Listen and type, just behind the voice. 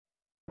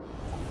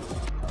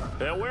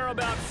And we're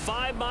about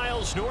 5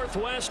 miles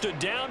northwest of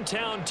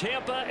downtown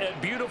Tampa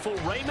at beautiful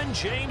Raymond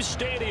James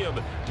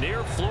Stadium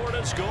near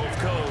Florida's Gulf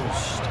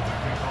Coast.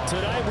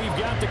 Tonight we've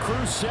got the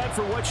crew set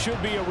for what should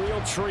be a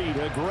real treat,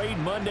 a great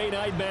Monday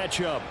night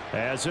matchup,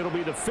 as it'll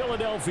be the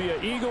Philadelphia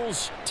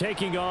Eagles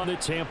taking on the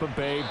Tampa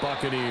Bay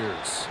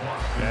Buccaneers.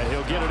 And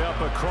he'll get it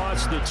up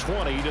across the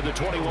 20 to the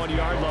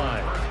 21-yard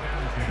line.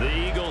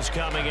 The Eagles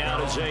coming out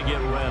as they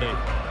get ready.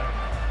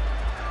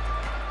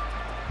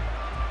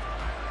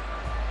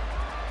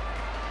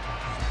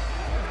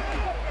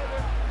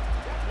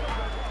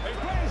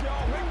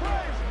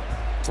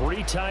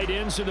 Three tight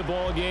ends in the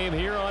ball game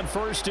here on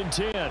 1st and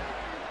 10.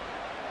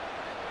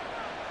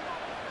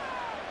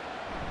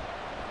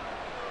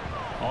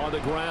 On the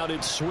ground,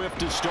 it's Swift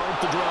to start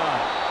the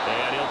drive.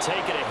 And he'll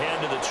take it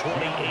ahead to the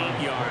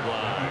 28-yard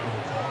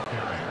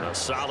line. A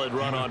solid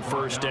run on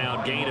 1st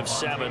down. Gain of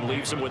 7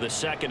 leaves him with a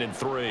 2nd and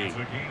 3.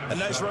 A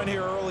nice run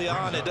here early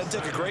on. It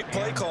doesn't take a great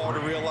play caller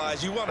to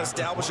realize you want to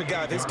establish a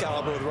guy of his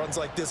caliber with runs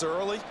like this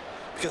early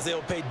because they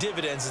will pay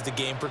dividends as the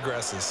game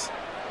progresses.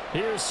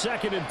 Here's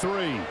 2nd and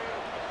 3.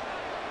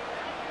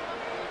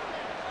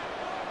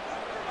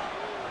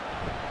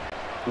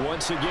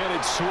 Once again,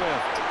 it's Swift.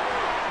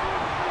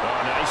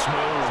 Oh, nice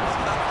move.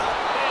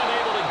 And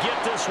able to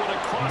get this one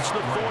across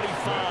the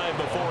 45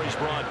 before he's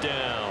brought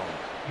down.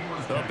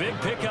 A big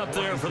pickup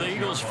there for the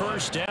Eagles'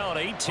 1st down,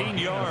 18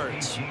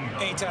 yards.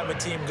 Anytime a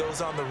team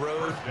goes on the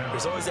road,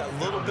 there's always that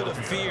little bit of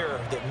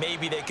fear that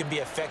maybe they can be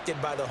affected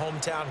by the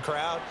hometown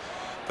crowd.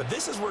 But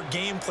this is where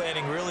game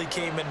planning really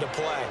came into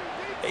play.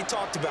 They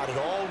talked about it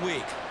all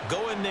week.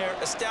 Go in there,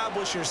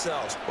 establish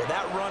yourselves. Well,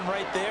 that run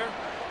right there,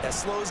 that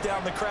slows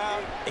down the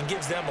crowd and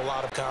gives them a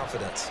lot of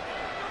confidence.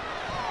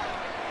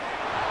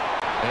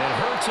 And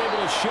Hurts able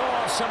to show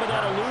off some of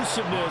that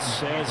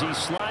elusiveness as he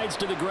slides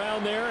to the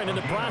ground there, and in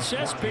the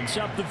process picks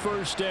up the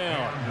 1st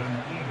down.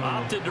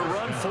 Opted to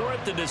run for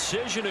it. The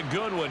decision a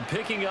good one.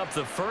 Picking up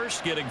the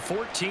 1st, getting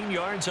 14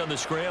 yards on the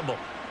scramble.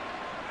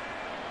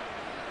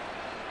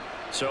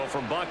 So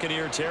from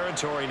Buccaneer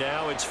territory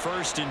now, it's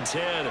 1st and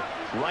 10,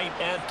 right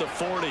at the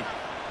 40.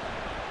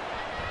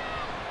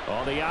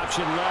 On the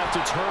option left,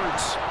 it's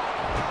Hurts.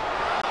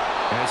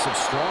 And some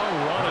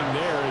strong running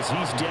there as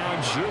he's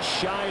down just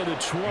shy of the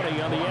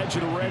 20 on the edge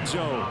of the red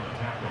zone.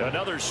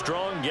 Another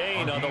strong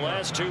gain on the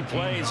last 2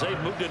 plays. They've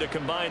moved it a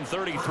combined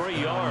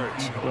 33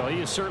 yards. Well, he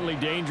is certainly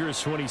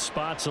dangerous when he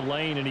spots a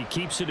lane, and he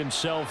keeps it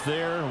himself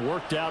there.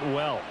 Worked out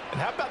well.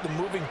 And how about the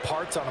moving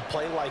parts on a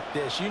play like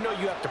this? You know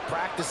you have to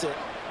practice it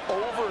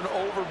over and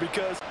over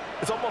because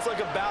it's almost like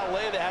a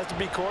ballet that has to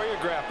be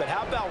choreographed. But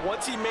how about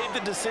once he made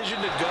the decision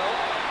to go,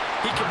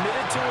 he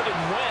committed to it and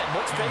went.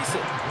 Let's face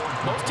it,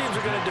 most teams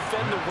are going to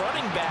defend the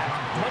running back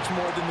much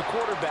more than the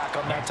quarterback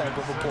on that type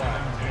of a play.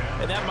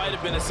 And that might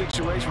have been a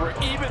situation where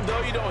even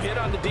though you don't hit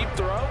on the deep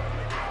throw,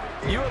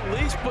 you at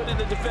least put in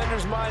the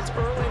defender's minds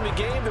early in the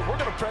game that we're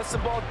going to press the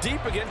ball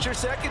deep against your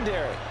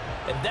secondary.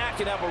 And that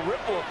can have a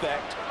ripple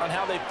effect on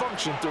how they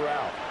function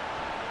throughout.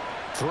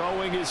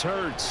 Throwing is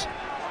Hurts.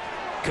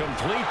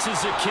 Complete to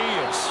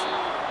Zacchaeus.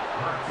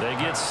 They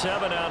get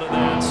 7 out of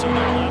that, so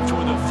they're left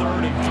with a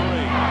 3rd and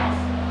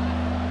 3.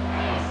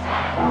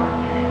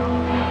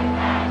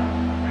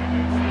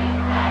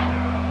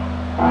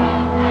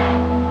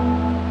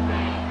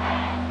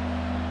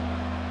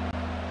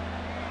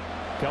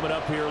 Coming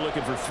up here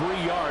looking for 3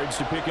 yards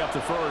to pick up the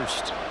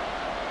 1st.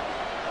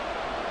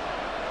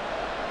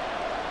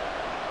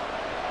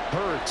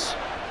 Hurts.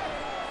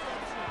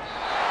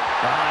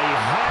 He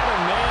had a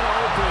man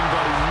open,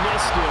 but he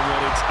missed him,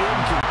 and it's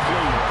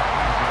incomplete.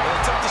 Well, they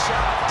took the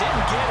shot,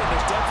 didn't get it.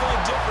 There's definitely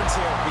a difference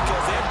here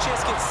because they had a chance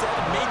to get 7,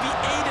 maybe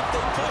 8 if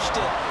they pushed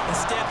it.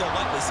 Instead, they'll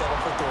likely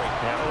settle for 3.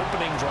 Yeah,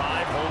 opening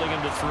drive, holding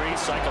him to 3.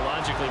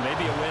 Psychologically,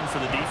 maybe a win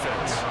for the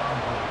defense.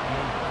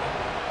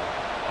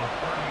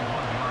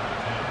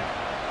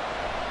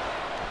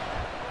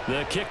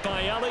 The kick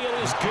by Elliott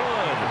is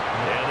good.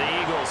 And the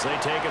Eagles, they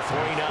take a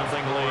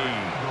 3-0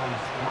 lead.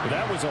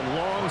 That was a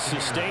long,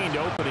 sustained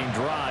opening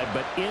drive,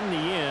 but in the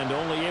end,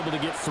 only able to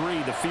get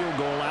 3, the field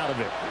goal out of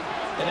it.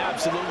 And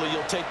absolutely,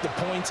 you'll take the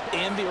points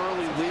and the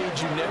early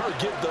leads. You never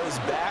give those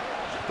back.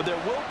 But there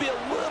will be a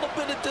little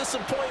bit of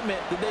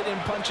disappointment that they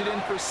didn't punch it in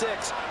for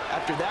 6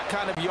 after that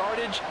kind of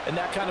yardage and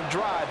that kind of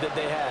drive that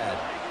they had.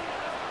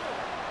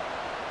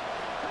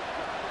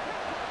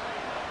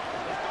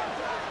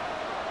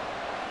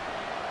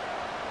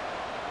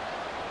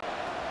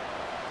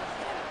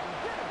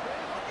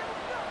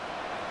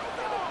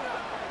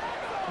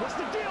 What's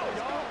the deal,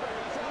 y'all?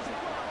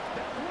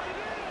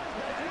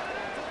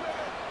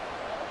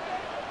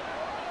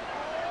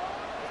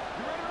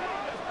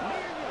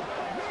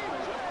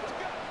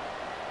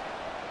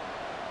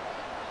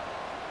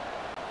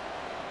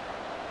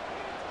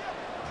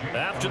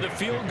 After the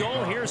field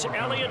goal, here's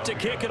Elliott to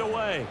kick it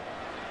away.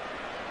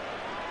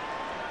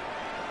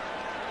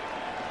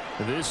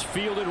 This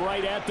fielded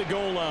right at the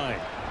goal line.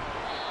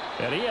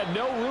 And he had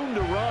no room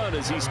to run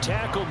as he's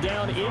tackled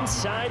down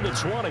inside the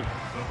 20.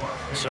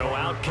 So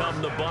out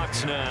come the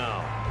Bucs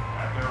now.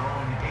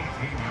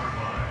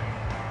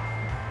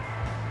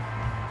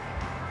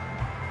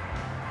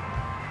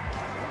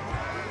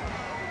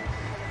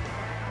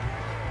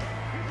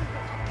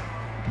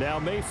 Now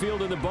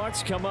Mayfield and the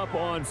Bucs come up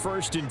on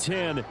 1st and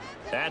 10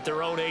 at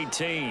their own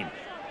 18.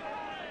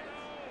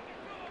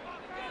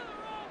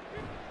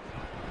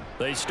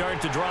 They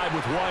start to drive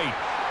with White.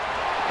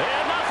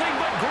 And nothing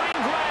but green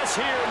grass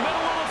here,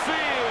 middle of the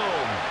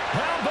field.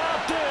 How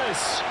about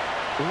this?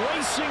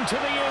 Racing to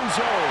the end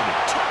zone.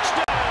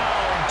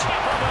 Touchdown,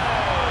 Tampa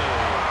Bay.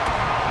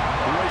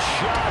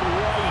 Rashad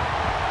White,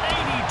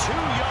 82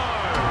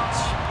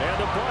 yards. And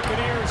the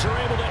Buccaneers are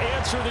able to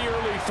answer the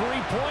early 3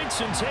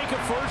 points and take a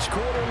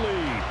first-quarter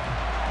lead.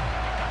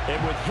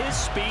 And with his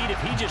speed,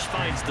 if he just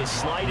finds the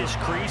slightest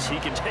crease, he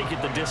can take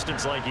it the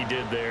distance like he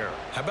did there.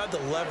 How about the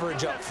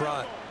leverage up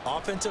front?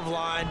 Offensive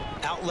line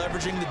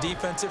out-leveraging the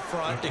defensive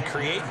front to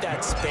create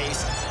that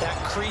space, that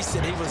crease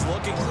that he was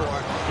looking for.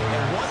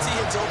 And once he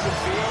hits open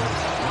field,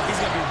 he's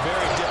going to be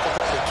very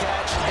difficult to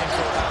catch and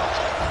corral.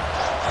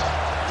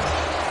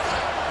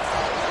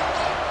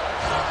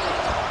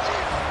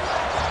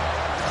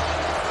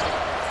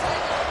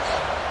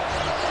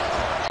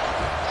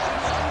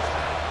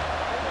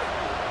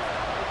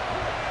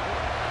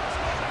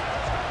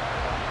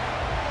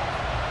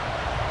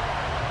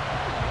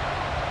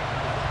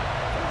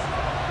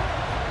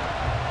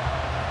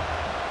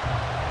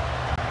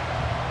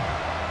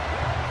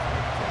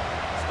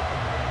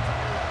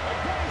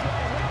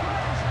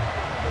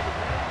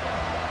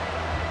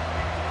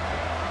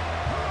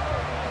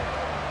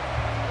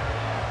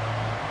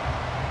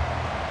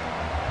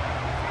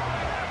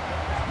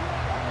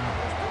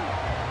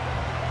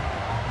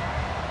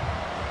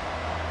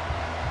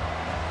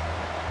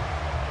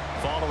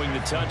 Following the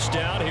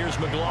touchdown, here's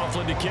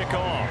McLaughlin to kick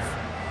off.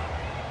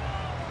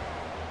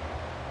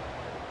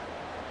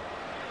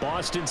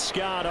 Boston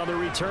Scott on the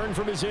return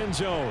from his end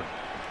zone.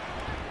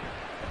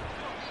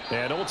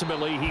 And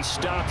ultimately, he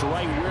stopped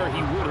right where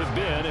he would have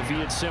been if he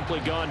had simply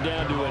gone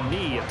down to a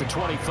knee at the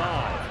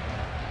 25.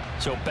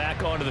 So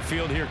back onto the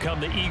field, here come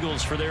the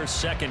Eagles for their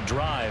second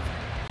drive.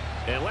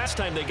 And last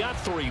time they got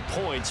 3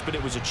 points, but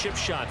it was a chip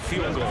shot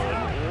field goal.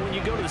 And when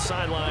you go to the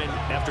sideline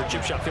after a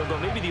chip shot field goal,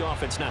 maybe the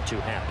offense not too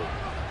happy.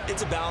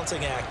 It's a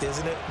balancing act,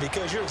 isn't it?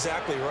 Because you're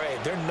exactly right.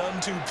 They're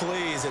none too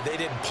pleased that they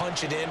didn't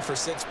punch it in for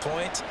 6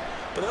 points.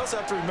 But they also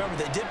have to remember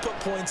they did put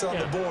points on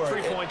the board.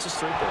 3 points is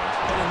 3 points.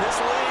 And in this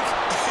league,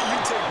 you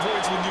take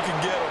points when you can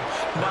get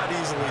them. Not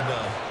easily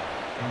done.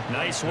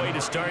 Nice way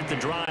to start the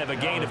drive. A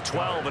gain of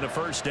 12 and a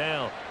first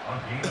down.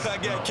 I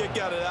got a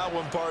kick out of that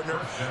one, partner.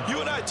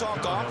 You and I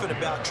talk often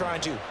about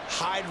trying to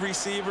hide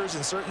receivers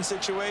in certain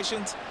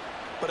situations.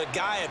 But a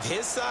guy of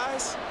his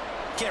size,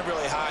 can't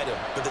really hide him.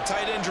 But the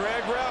tight end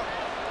drag route,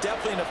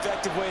 definitely an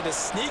effective way to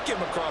sneak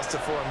him across the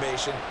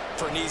formation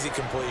for an easy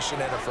completion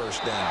and a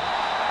first down.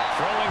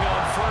 Throwing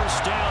on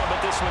first down,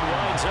 but this one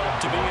winds up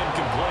to be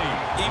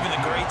incomplete. Even the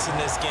greats in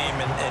this game,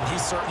 and he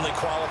certainly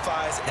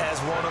qualifies as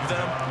one of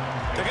them,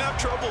 they're going to have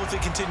trouble if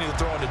they continue to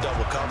throw into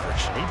double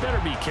coverage. He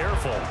better be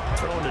careful.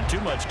 Throwing into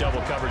too much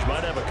double coverage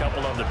might have a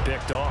couple of them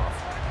picked off.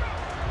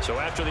 So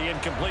after the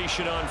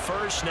incompletion on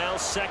first, now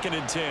 2nd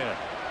and 10.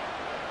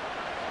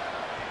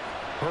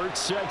 Hurts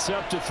sets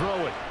up to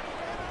throw it.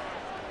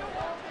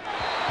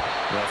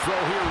 The throw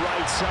here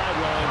right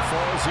sideline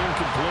falls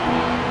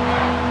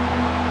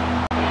incomplete.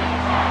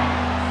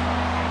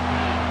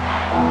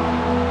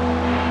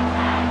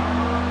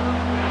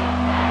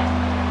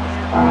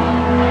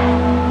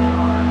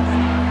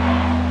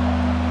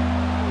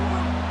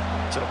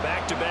 So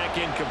back-to-back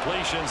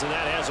incompletions, and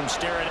that has him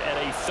staring at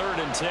a 3rd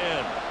and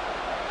 10.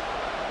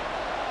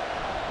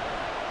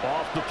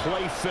 Off the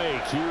play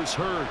fake, here's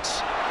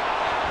Hurts.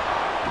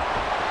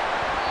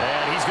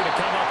 And he's going to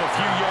come up a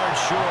few yards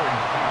short.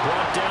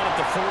 Brought down at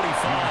the 45.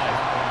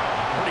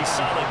 Pretty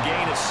solid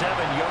gain of 7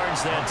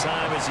 yards that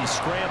time as he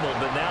scrambled,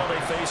 but now they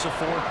face a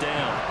 4th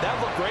down. That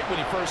looked great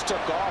when he first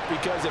took off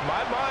because in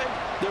my mind,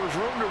 there was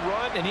room to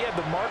run and he had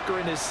the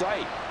marker in his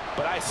sight.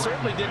 But I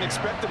certainly didn't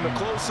expect him to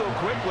close so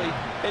quickly,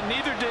 and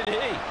neither did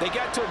he. They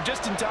got to him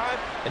just in time,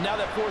 and now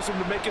that forced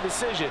him to make a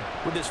decision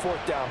with his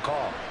 4th down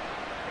call.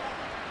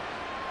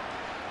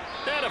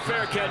 And a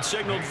fair catch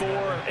signaled for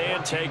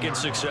and taken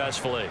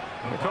successfully.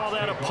 We call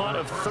that a punt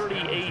of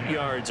 38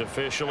 yards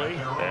officially.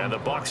 And the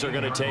Bucs are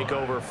going to take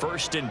over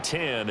 1st and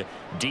 10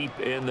 deep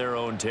in their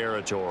own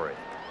territory.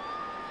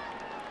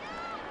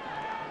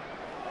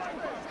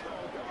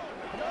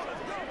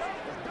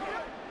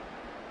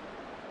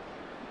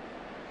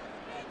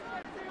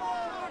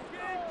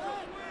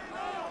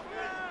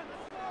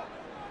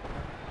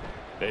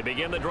 They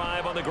begin the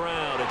drive on the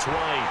ground. It's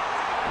White.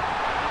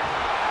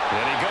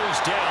 And he goes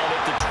down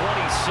at the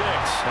 26.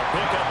 A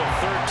pickup of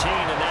 13,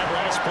 and that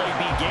last play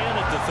began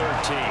at the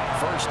 13.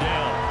 First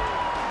down.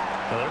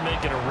 Now they're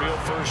making a real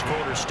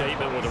first-quarter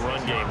statement with a run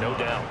game, no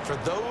doubt. For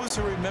those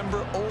who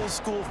remember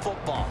old-school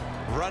football,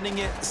 running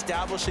it,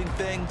 establishing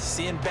things,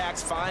 seeing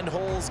backs find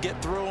holes,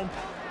 get through them,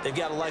 they've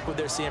got to like what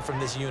they're seeing from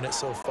this unit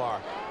so far.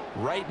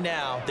 Right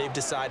now, they've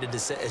decided to,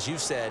 as you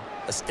said,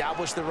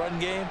 establish the run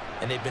game,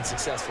 and they've been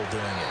successful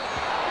doing it.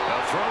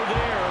 A throw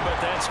there,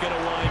 but that's going to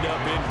wind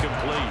up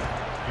incomplete.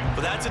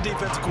 Well, that's a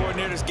defensive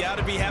coordinator's got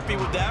to be happy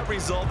with that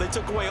result. They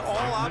took away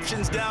all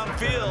options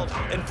downfield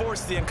and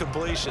forced the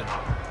incompletion.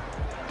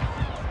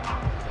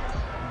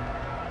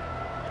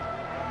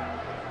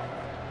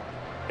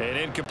 An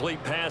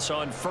incomplete pass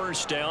on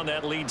first down.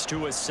 That leads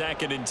to a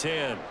 2nd and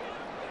 10.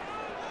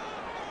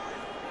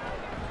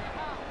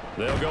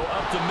 They'll go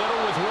up the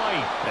middle with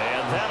White,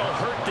 and that'll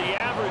hurt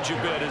the average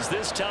a bit as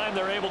this time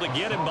they're able to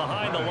get him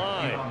behind the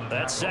line.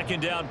 That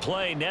 2nd down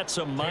play nets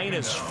a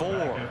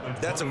 -4.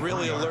 That's a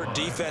really alert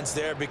defense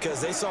there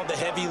because they saw the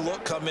heavy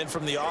look come in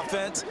from the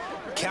offense,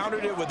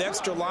 countered it with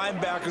extra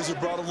linebackers who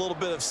brought a little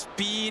bit of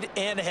speed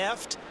and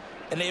heft,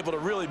 and able to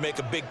really make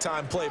a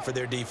big-time play for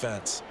their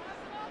defense.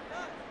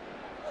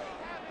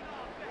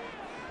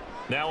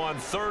 Now on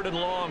 3rd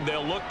and long,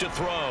 they'll look to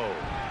throw.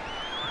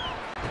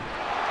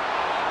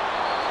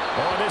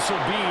 Oh, this will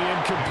be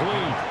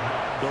incomplete.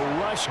 The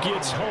rush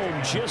gets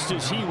home just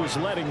as he was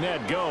letting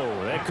that go.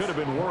 That could have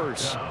been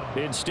worse.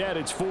 Instead,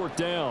 it's 4th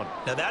down.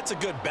 Now, that's a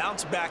good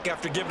bounce back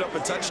after giving up a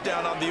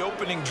touchdown on the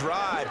opening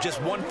drive. Just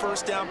 1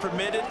 first down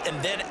permitted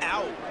and then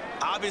out.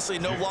 Obviously,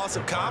 no loss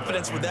of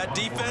confidence with that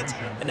defense,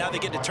 and now they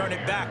get to turn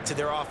it back to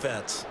their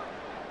offense.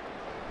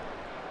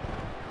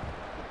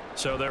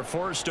 So they're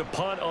forced to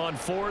punt on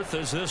 4th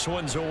as this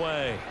one's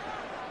away.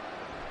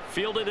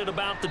 Fielded at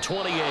about the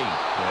 28.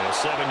 A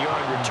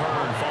 7-yard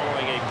return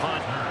following a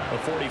punt of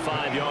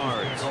 45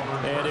 yards.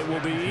 And it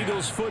will be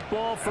Eagles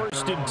football,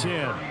 1st and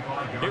 10.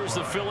 Here's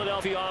the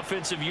Philadelphia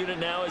offensive unit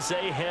now as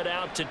they head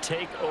out to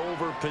take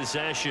over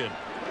possession.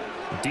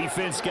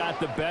 Defense got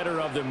the better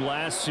of them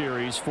last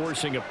series,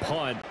 forcing a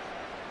punt.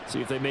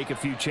 See if they make a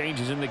few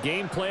changes in the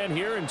game plan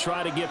here and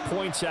try to get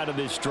points out of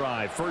this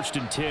drive. 1st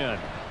and 10.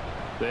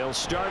 They'll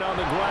start on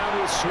the ground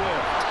with Swift,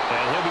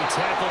 and he'll be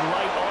tackled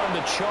right on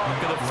the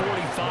chalk of the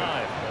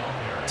 45.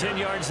 10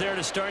 yards there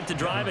to start the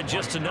drive, and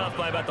just enough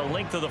by about the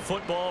length of the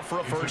football for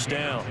a 1st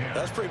down.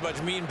 That's pretty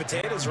much meat and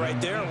potatoes right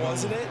there,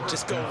 wasn't it?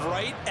 Just go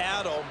right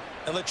at them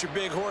and let your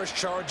big horse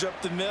charge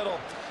up the middle.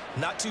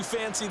 Not too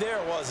fancy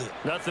there, was it?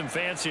 Nothing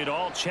fancy at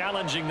all,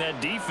 challenging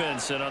that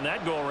defense, and on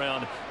that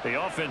go-around, the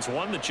offense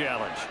won the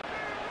challenge.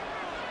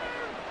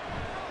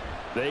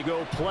 They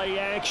go play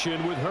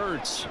action with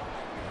Hurts.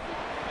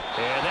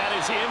 And that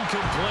is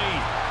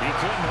incomplete. He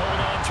couldn't hold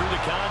on through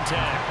the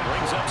contact.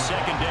 Brings up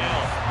 2nd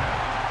down.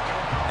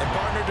 And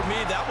partner, to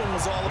me, that one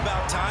was all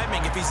about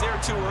timing. If he's there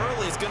too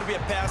early, it's going to be a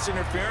pass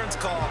interference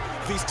call.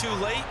 If he's too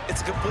late,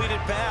 it's a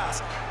completed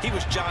pass. He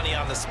was Johnny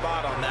on the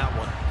spot on that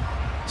one.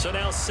 So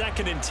now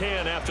 2nd and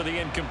 10 after the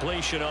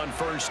incompletion on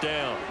 1st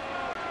down.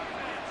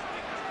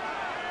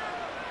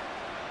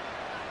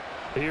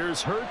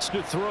 Here's Hurts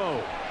to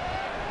throw.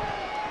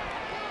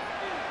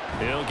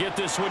 He'll get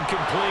this one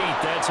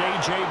complete. That's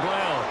A.J.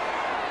 Brown.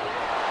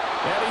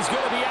 And he's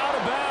going to be out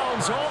of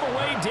bounds all the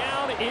way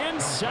down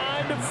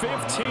inside the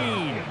 15.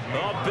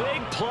 A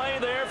big play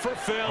there for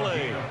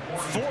Philly.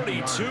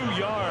 42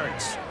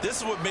 yards. This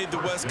is what made the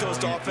West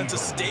Coast offense a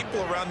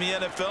staple around the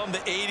NFL in the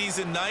 80s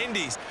and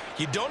 90s.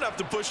 You don't have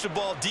to push the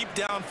ball deep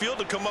downfield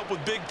to come up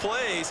with big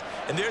plays,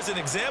 and there's an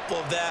example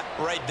of that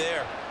right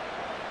there.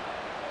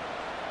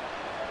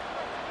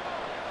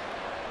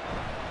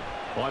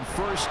 On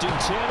 1st and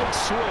 10,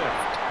 it's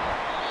Swift.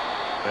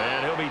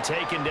 And he'll be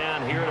taken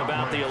down here at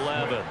about the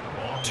 11.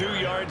 2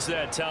 yards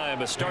that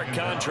time, a stark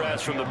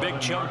contrast from the big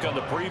chunk on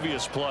the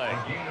previous play.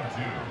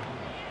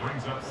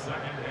 Brings up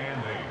 2nd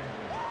and 8.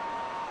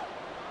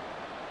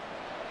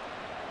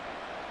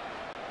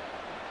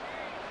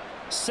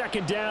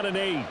 Second down and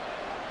 8.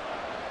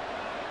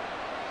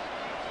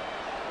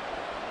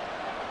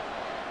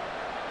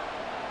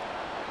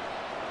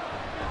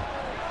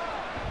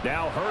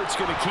 Now Hurts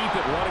going to keep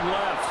it running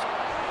left.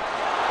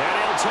 And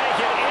he'll take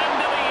it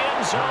into the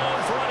end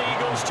zone for an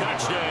Eagles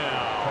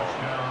touchdown.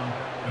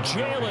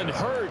 Jalen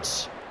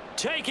Hurts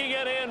taking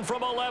it in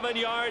from 11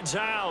 yards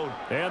out.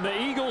 And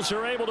the Eagles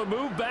are able to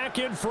move back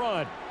in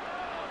front.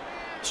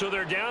 So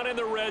they're down in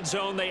the red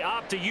zone. They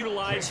opt to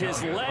utilize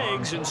his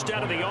legs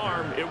instead of the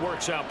arm. It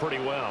works out pretty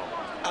well.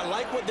 I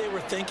like what they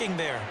were thinking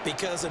there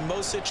because in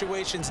most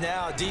situations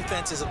now,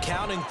 defense is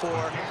accounting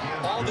for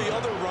all the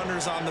other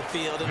runners on the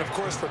field and, of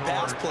course, for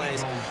pass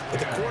plays. But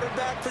the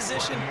quarterback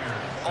position,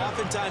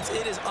 oftentimes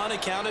it is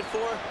unaccounted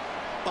for.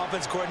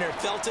 Offense coordinator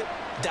felt it,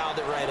 dialed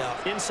it right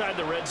up. Inside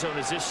the red zone,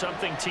 is this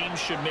something teams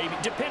should maybe,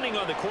 depending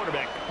on the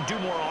quarterback, do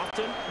more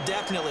often?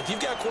 Definitely. If you've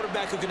got a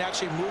quarterback who can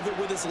actually move it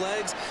with his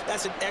legs,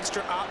 that's an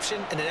extra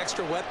option and an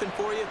extra weapon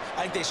for you.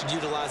 I think they should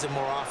utilize it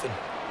more often.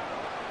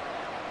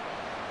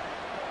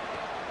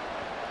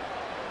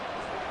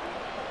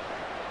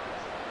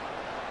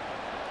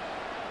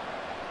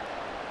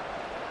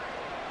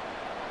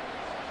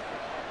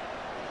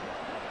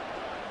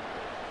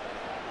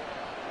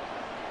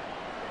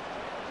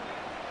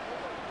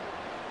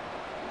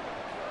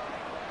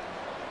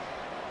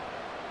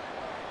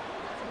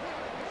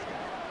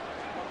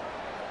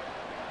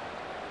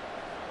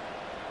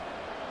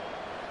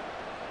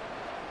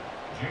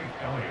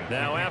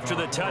 Now after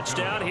the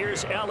touchdown,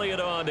 here's Elliott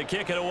on to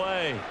kick it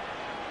away.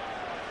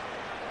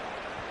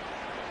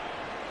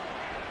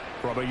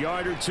 From a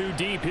yard or two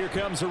deep, here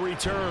comes a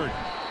return.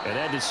 And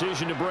that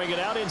decision to bring it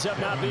out ends up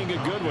not being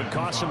a good one.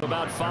 Costs him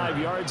about 5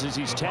 yards as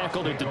he's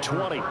tackled at the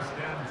 20.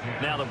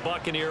 Now the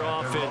Buccaneer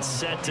offense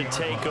set to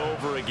take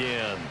over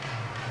again.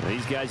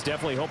 These guys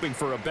definitely hoping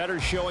for a better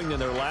showing than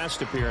their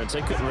last appearance.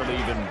 They couldn't really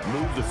even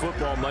move the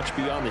football much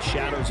beyond the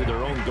shadows of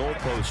their own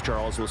goalpost,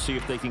 Charles. We'll see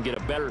if they can get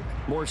a better,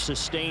 more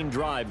sustained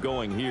drive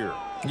going here.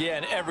 Yeah,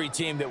 and every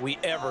team that we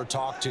ever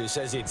talk to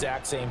says the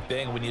exact same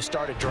thing. When you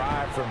start a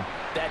drive from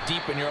that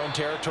deep in your own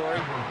territory,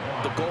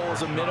 the goal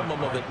is a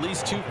minimum of at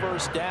least 2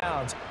 first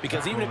downs,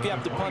 because even if you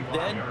have to punt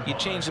then, you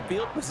change the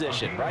field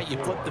position, right? You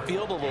flip the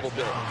field a little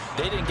bit.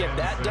 They didn't get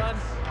that done.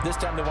 This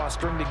time they want to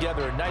string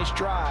together a nice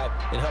drive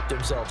and help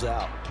themselves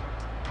out.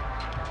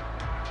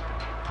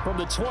 From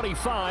the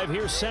 25,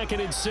 here's 2nd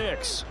and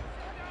 6.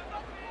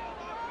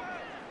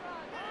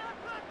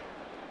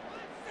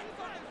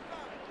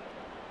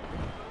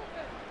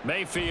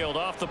 Mayfield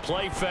off the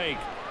play fake.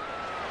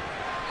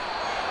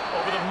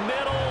 Over the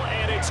middle,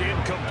 and it's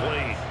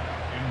incomplete.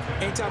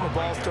 Anytime a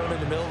ball's thrown in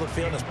the middle of the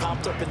field and is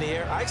popped up in the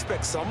air, I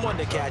expect someone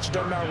to catch. It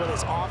doesn't matter whether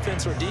it's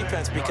offense or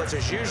defense, because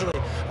there's usually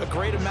a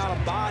great amount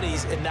of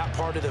bodies in that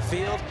part of the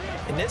field.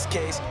 In this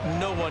case,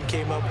 no one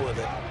came up with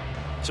it.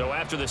 So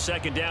after the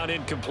 2nd down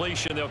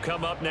incompletion, they'll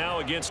come up now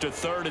against a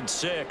 3rd and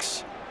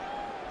 6.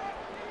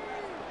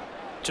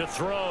 To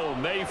throw,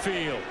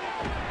 Mayfield.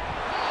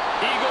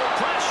 Eagle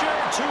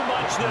pressure, too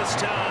much this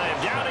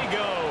time. Down he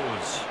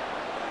goes.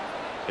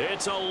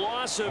 It's a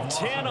loss of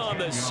 10 on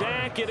the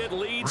sack, and it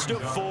leads to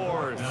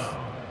 4th.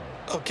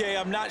 Okay,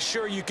 I'm not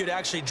sure you could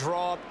actually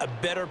draw up a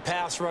better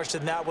pass rush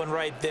than that one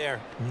right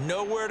there.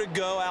 Nowhere to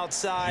go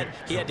outside.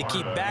 He had to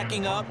keep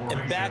backing up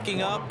and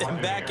backing up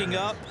and backing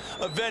up.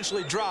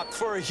 Eventually dropped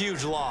for a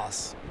huge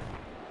loss.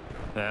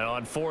 And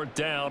on 4th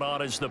down,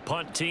 on is the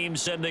punt team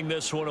sending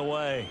this one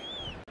away.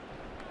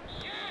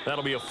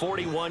 That'll be a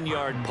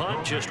 41-yard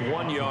punt, just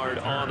 1 yard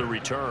on the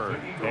return.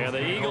 And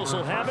the Eagles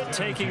will have it,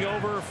 taking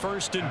over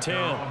 1st and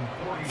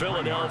 10.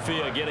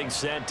 Philadelphia getting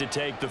set to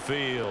take the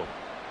field.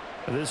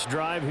 This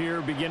drive here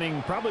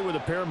beginning probably with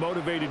a pair of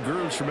motivated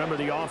groups. Remember,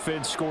 the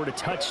offense scored a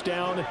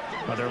touchdown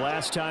their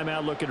last time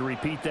out, looking to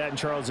repeat that in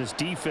Charles's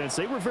defense.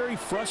 They were very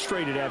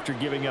frustrated after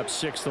giving up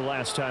 6 the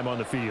last time on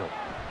the field.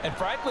 And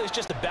frankly, it's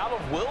just a battle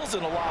of wills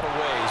in a lot of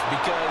ways,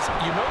 because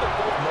you know they're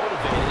both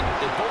motivated.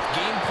 They both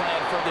game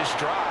plan for this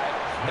drive,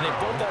 and they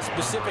both have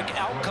specific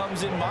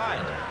outcomes in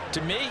mind.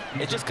 To me,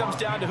 it just comes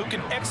down to who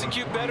can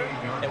execute better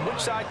and which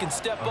side can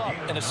step up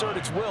and assert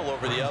its will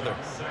over the other.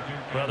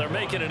 Well, they're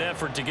making an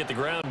effort to get the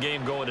ground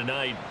game going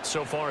tonight.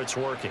 So far, it's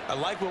working. I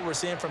like what we're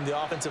seeing from the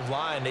offensive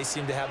line. They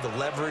seem to have the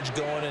leverage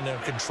going, and they're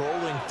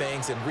controlling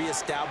things and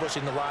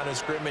reestablishing the line of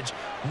scrimmage,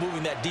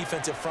 moving that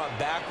defensive front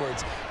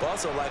backwards. But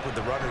also like what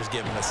the runner's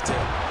giving us, too.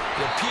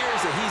 It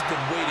appears that he's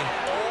been waiting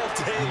all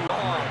day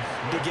long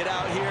to get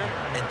out here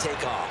and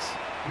take off.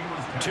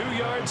 2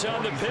 yards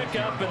on the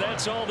pickup, and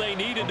that's all they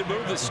needed to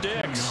move the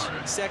sticks.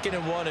 2nd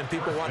and 1, and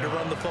people want to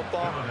run the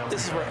football.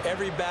 This is where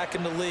every back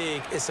in the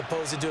league is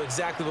supposed to do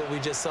exactly what we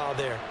just saw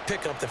there.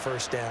 Pick up the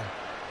 1st down.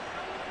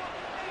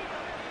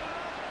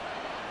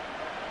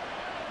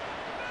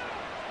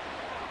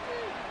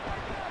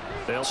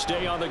 They'll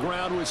stay on the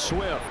ground with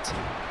Swift.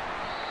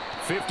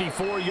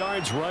 54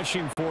 yards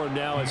rushing for him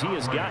now as he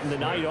has gotten the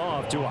night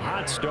off to a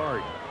hot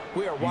start.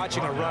 We are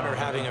watching a runner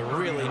having a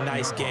really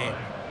nice game.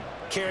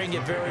 Carrying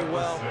it very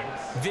well.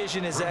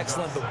 Vision is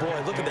excellent, but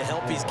boy, look at the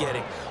help he's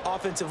getting.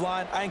 Offensive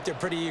line, I think they're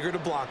pretty eager to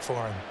block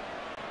for him.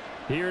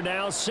 Here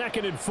now,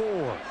 2nd and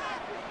 4.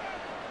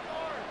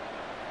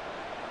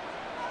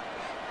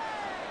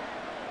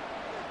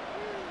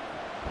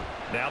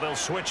 Now they'll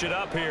switch it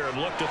up here and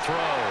look to throw.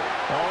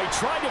 Oh, he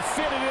tried to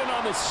fit it in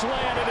on the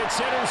slant, and it's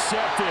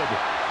intercepted.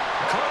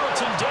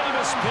 Carlton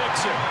Davis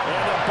picks it.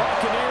 And the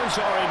Buccaneers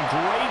are in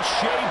great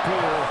shape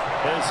here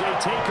as they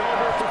take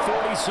over at the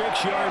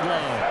 46-yard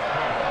line.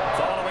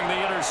 Following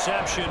the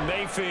interception,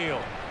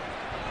 Mayfield.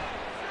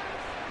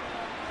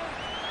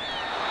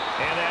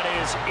 And that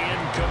is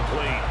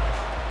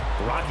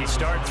incomplete. Rocky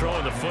start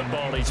throwing the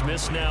football. He's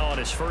missed now on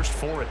his first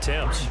 4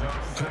 attempts.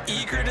 I'm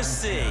eager to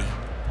see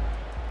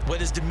what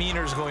his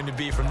demeanor is going to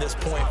be from this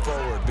point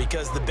forward,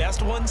 because the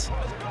best ones,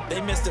 they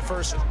missed the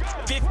first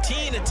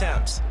 15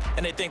 attempts,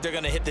 and they think they're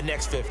going to hit the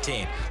next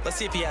 15. Let's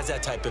see if he has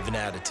that type of an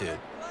attitude.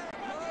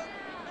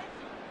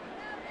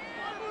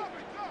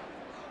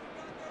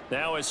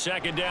 Now a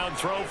 2nd down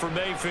throw for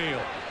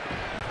Mayfield.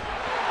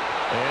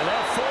 And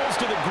that falls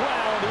to the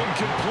ground,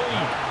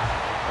 incomplete.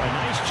 A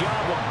nice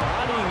job of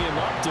bodying him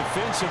up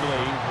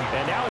defensively,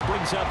 and now it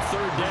brings up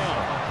 3rd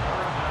down.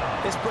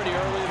 It's pretty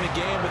early in the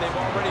game, but they've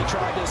already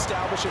tried to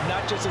establish him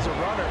not just as a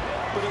runner,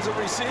 but as a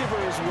receiver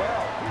as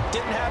well.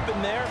 Didn't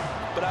happen there,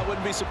 but I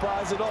wouldn't be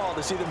surprised at all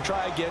to see them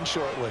try again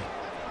shortly.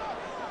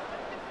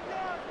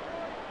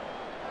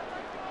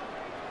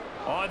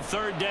 On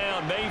 3rd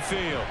down,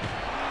 Mayfield.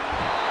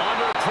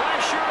 Under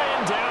pressure,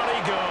 and down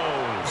he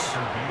goes.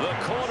 The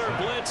corner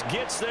blitz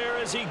gets there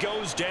as he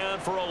goes down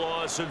for a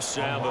loss of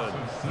 7.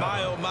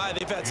 My, oh my,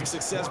 they've had some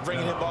success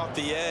bringing him off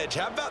the edge.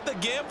 How about the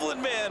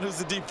gambling man who's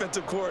the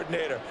defensive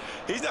coordinator?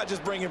 He's not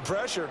just bringing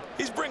pressure,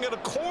 he's bringing a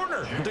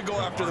corner to go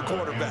after the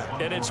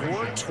quarterback. And it's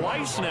worked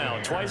twice now,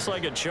 twice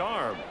like a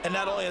charm. And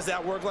not only has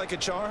that worked like a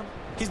charm,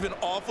 he's been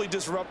awfully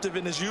disruptive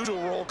in his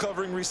usual role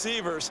covering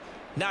receivers.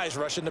 Now he's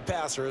rushing the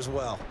passer as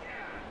well.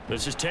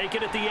 This is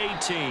taken at the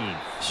 18.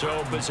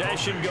 So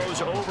possession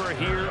goes over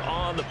here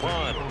on the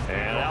punt.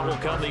 And out will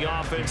come the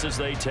offense as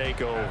they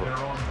take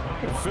over.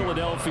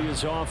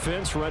 Philadelphia's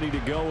offense ready to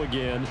go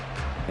again.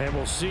 And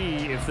we'll see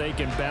if they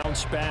can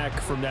bounce back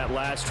from that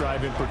last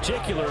drive. In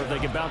particular, if they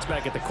can bounce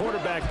back at the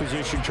quarterback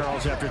position,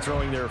 Charles, after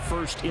throwing their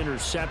first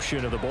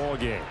interception of the ball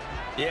game.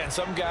 Yeah, and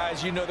some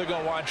guys, you know they're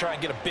going to want to try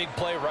and get a big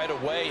play right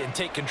away and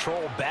take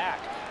control back.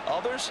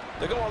 Others,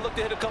 they're going to want to look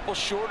to hit a couple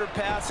shorter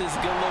passes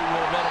and get a little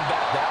momentum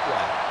back that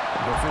way.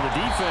 But for the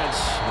defense,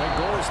 that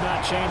goal is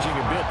not changing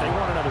a bit. They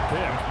want another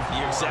pick.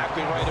 You're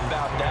exactly right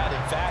about that.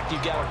 In fact,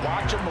 you've got to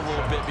watch them a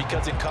little bit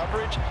because in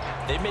coverage,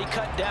 they may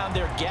cut down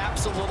their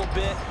gaps a little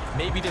bit,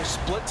 maybe their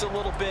splits a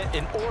little bit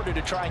in order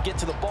to try and get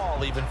to the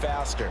ball even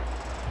faster.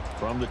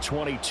 From the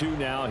 22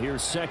 now,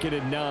 here's 2nd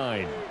and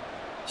 9.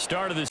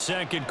 Start of the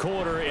second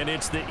quarter, and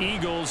it's the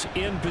Eagles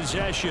in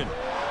possession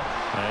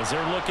as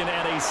they're looking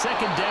at a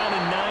 2nd down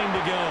and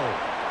 9 to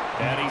go.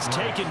 And he's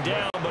taken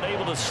down but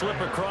able to slip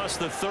across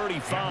the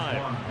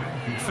 35.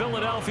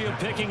 Philadelphia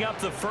picking up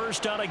the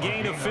first on a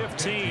gain of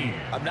 15.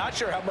 I'm not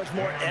sure how much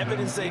more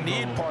evidence they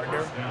need,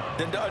 partner,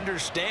 than to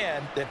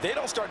understand that if they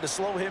don't start to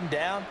slow him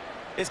down,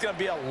 it's going to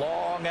be a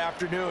long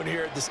afternoon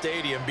here at the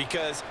stadium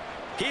because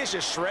he is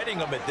just shredding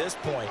them at this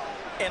point.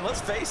 And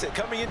let's face it,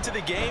 coming into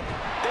the game,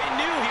 they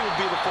knew he would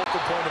be the focal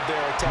point of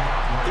their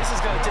attack. This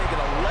is going to take an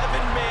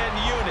 11-man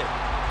unit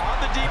on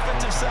the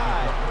defensive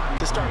side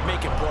to start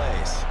making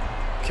plays.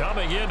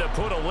 Coming in to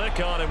put a lick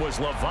on it was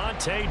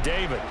Levante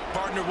David.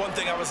 Partner, one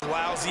thing I was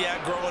lousy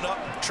at growing up,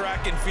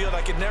 track and field,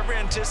 I could never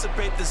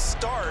anticipate the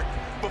start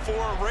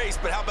before a race,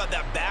 but how about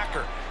that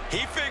backer?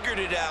 He figured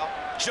it out,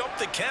 jumped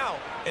the count,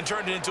 and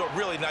turned it into a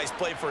really nice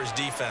play for his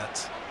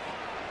defense.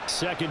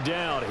 2nd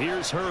down,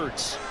 here's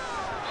Hurts.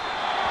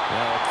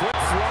 Now a quick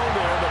throw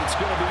there, but it's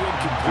going to be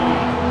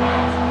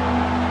incomplete.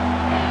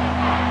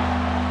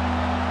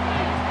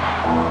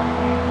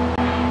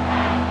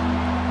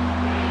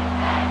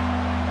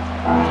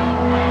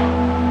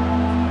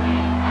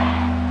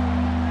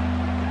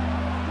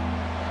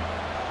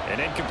 An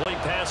incomplete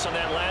pass on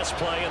that last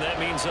play, and that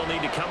means they'll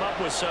need to come up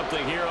with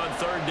something here on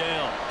 3rd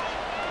down.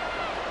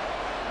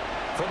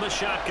 From the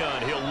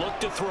shotgun, he'll look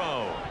to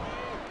throw.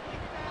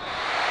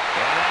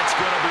 And that's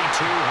going to be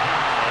too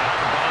high. Out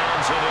of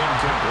bounds and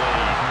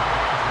incomplete.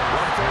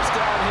 One first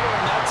down here,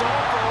 and that's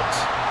all, folks.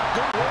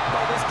 Good work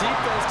by this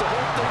defense to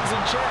hold things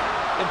in check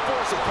and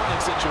force a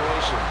punting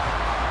situation.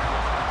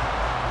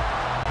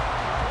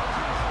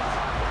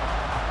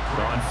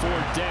 On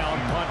 4th down,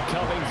 punt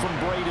coming from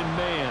Braden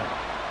Mann.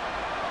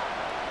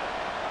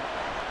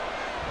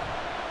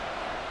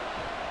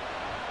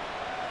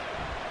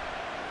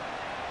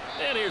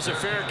 And here's a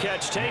fair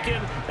catch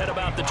taken at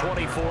about the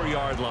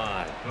 24-yard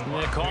line.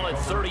 They call it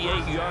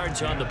 38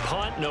 yards on the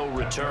punt, no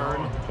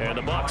return. And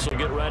the Bucs will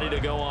get ready to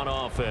go on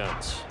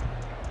offense.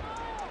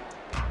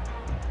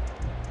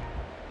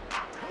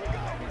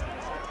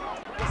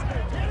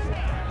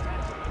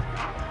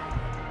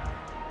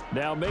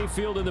 Now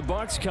Mayfield and the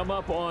Bucs come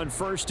up on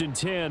 1st and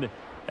 10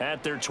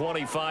 at their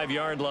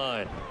 25-yard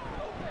line.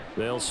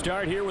 They'll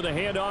start here with a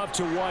handoff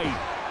to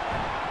White.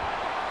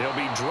 He'll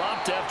be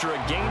dropped after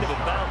a gain of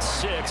about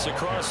 6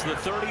 across the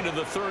 30 to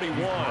the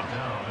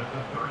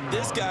 31.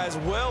 This guy's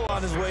well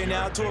on his way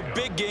now to a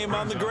big game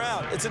on the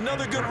ground. It's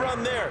another good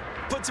run there.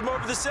 Puts him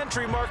over the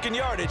century mark in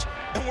yardage,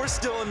 and we're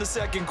still in the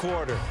second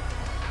quarter.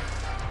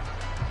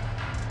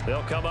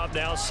 They'll come up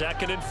now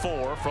 2nd and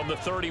 4 from the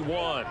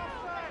 31.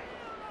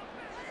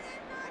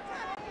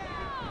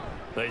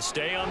 They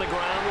stay on the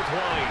ground with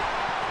White.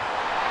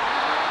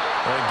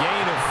 A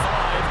gain of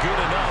 5,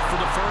 good enough for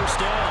the first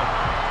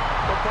down.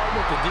 Well, partner,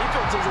 if the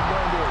defense isn't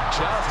going to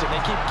adjust and they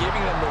keep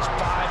giving them those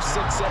 5,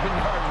 6,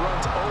 7-yard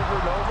runs over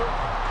and over,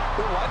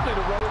 they're likely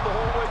to run it the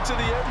whole way to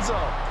the end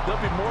zone. They'll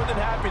be more than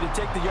happy to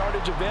take the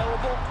yardage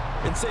available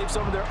and save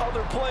some of their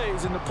other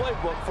plays in the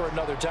playbook for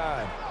another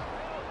time.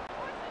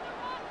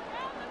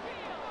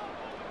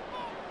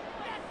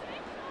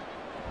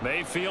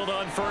 Mayfield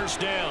on 1st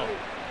down.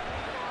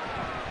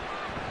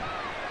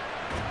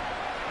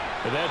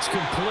 And that's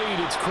complete.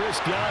 It's Chris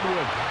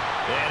Godwin.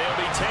 And he'll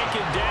be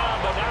taken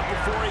down, but not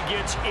before he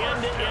gets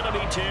into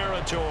enemy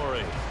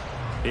territory.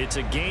 It's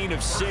a gain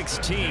of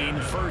 16,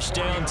 1st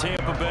down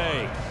Tampa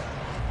Bay.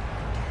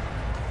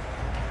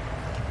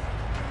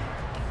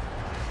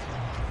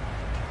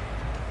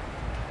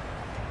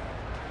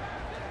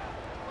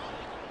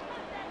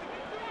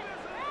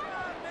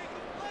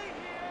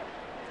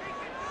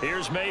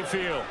 Here's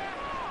Mayfield.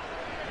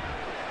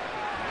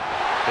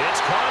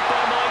 It's caught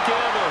by Mike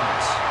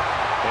Evans.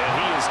 And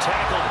he is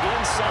tackled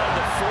inside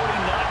the 40,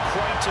 not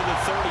quite to the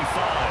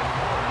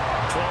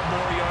 35. 12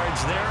 more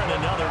yards there and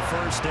another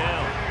 1st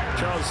down.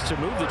 Charles, to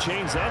move the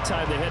chains that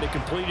time, they had to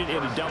complete it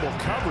in a double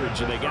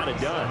coverage, and they got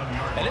it done.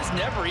 And it's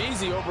never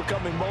easy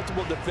overcoming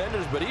multiple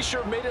defenders, but he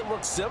sure made it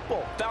look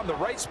simple. Found the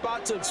right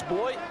spot to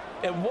exploit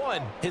and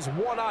won his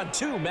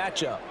one-on-two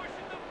matchup.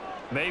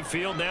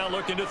 Mayfield now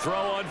looking to throw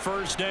on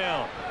first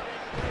down.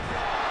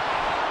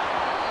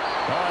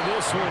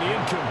 This one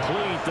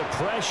incomplete. The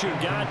pressure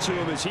got to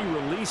him as he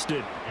released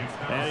it,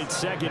 and it's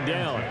second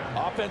down.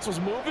 Offense was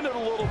moving it a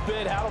little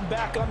bit, had them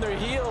back on their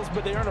heels,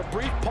 but they earned a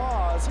brief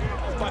pause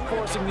by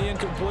forcing the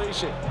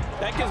incompletion.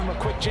 That gives them a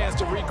quick chance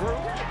to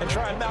regroup and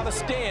try and mount a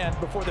stand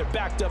before they're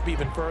backed up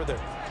even further.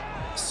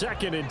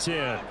 2nd and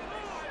 10.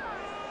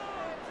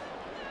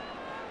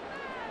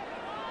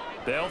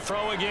 They'll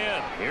throw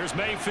again. Here's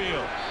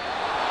Mayfield.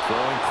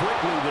 Throwing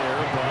quickly there,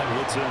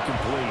 but it's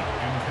incomplete.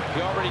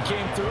 He already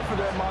came through for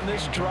them on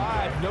this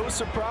drive. No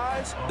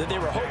surprise that they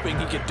were hoping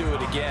he could do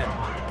it again.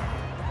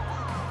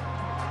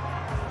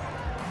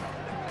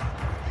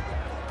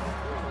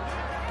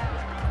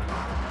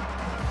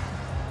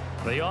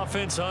 The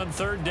offense on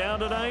 3rd down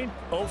tonight,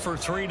 0 for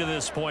 3 to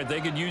this point. They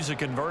could use a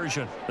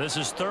conversion. This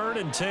is 3rd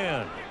and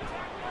 10.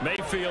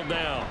 Mayfield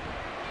now.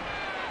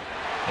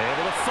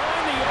 Able to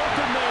find the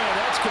open man.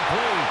 That's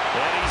complete.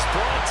 And he's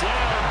brought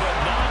down, but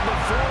not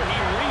before he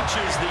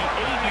reaches the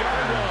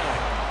 8-yard line.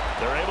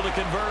 They're able to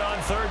convert on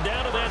 3rd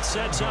down, and that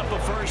sets up a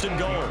 1st and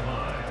goal.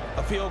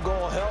 A field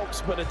goal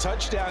helps, but a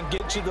touchdown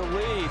gets you the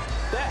lead.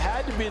 That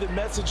had to be the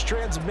message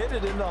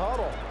transmitted in the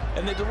huddle.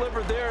 And they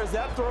delivered there as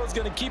that throw is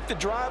going to keep the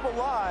drive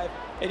alive.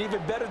 And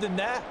even better than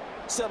that,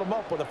 set them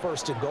up with a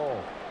 1st and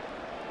goal.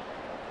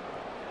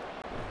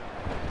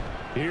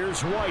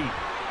 Here's White.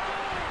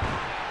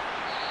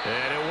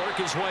 And he'll work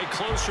his way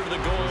closer to the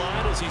goal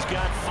line as he's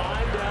got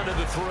 5 down to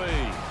the 3.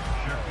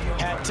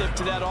 Hat tip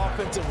to that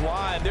offensive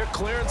line. They're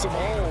clearing some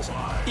holes,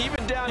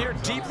 even down here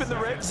deep in the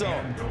red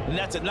zone. And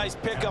that's a nice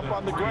pickup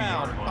on the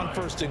ground on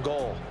 1st and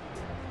goal.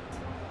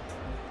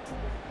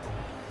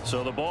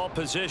 So the ball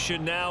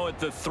position now at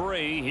the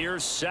 3.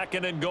 Here's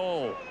 2nd and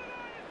goal.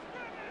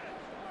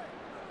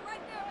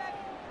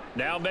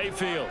 Now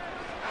Mayfield.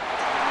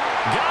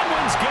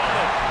 Godwin's got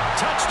it.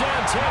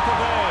 Touchdown Tampa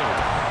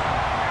Bay.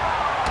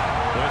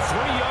 The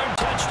 3-yard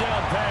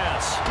touchdown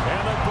pass.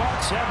 And the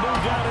Bucs have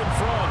moved out in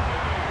front.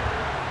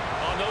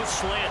 On those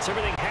slants,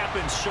 everything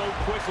happens so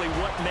quickly.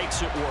 What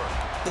makes it work?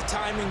 The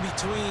timing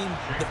between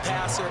the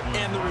passer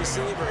and the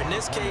receiver. In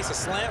this case, a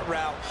slant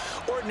route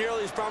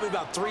ordinarily is probably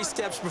about 3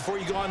 steps before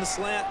you go on the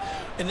slant.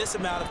 In this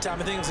amount of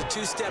time, I think it was a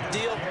 2-step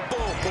deal.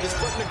 Boom, put his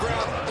foot in the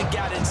ground and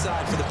got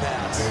inside for the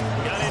pass.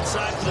 Got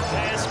inside for the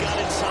pass, got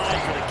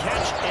inside for the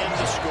catch and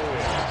the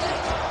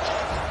score.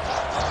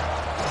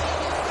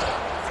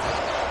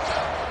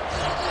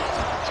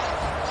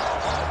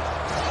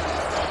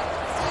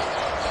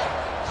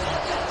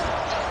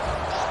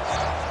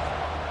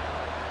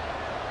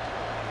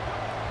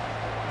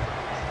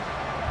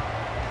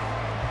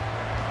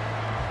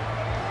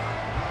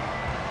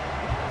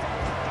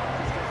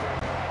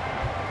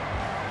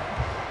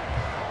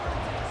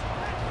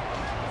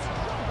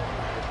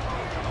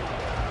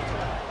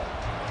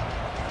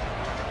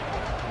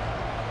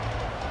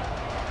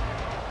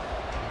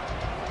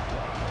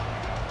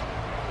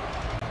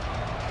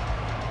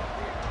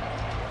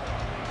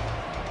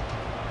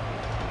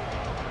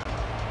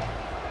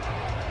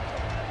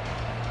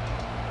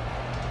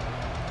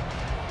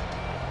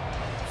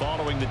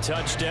 Following the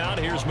touchdown,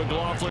 here's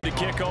McLaughlin to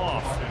kick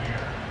off.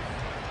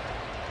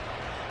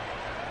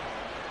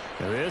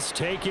 This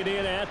taken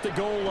in at the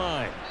goal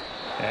line.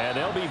 And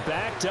they'll be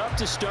backed up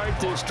to start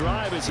this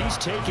drive as he's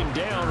taken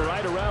down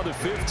right around the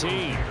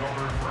 15.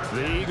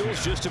 The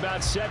Eagles just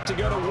about set to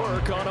go to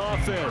work on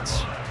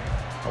offense.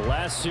 The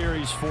last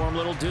series for them, a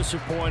little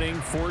disappointing,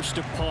 forced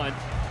a punt.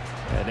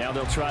 And now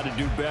they'll try to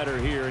do better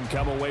here and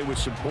come away with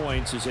some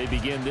points as they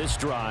begin this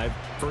drive.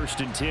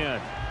 1st and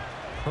 10.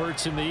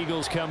 Hurts and the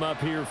Eagles come up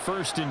here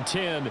 1st and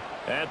 10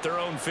 at their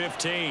own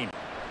 15.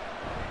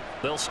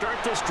 They'll start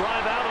this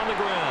drive out on the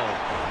ground.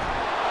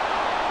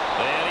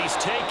 And he's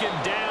taken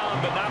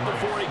down, but not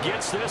before he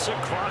gets this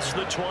across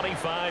the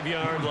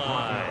 25-yard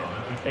line.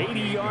 80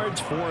 yards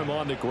for him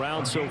on the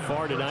ground so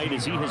far tonight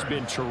as he has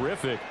been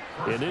terrific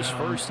in this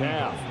first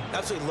half.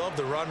 Absolutely love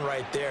the run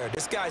right there.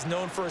 This guy's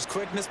known for his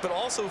quickness, but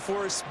also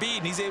for his speed.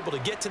 And he's able to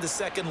get to the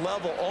 2nd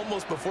level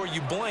almost before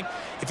you blink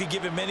if you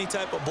give him any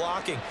type of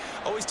blocking.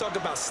 Always talk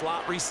about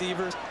slot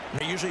receivers, and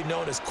they're usually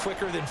known as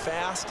quicker than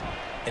fast.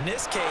 In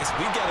this case,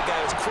 we've got a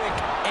guy who's quick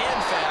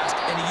and fast,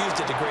 and he used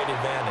it to great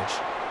advantage.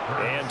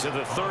 And to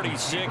the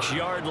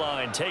 36-yard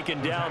line,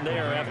 taken down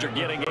there after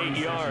getting 8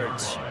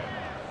 yards.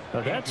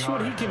 Now that's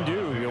what he can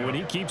do, when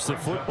he keeps the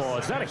football.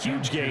 It's not a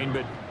huge gain,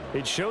 but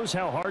it shows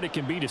how hard it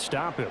can be to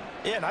stop him.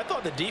 Yeah, and I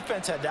thought the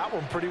defense had that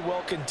one pretty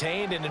well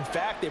contained, and in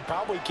fact, they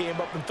probably came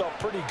up and felt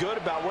pretty good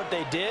about what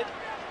they did.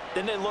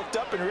 Then they looked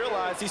up and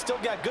realized he still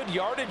got good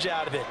yardage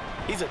out of it.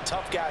 He's a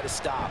tough guy to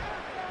stop.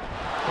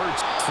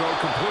 Hurts throw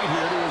complete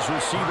here to his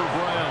receiver,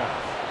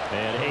 Brown.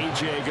 And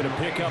A.J. going to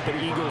pick up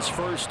an Eagles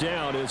 1st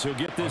down as he'll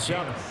get this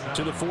up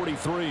to the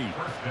 43.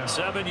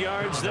 7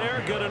 yards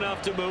there, good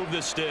enough to move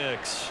the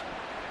sticks.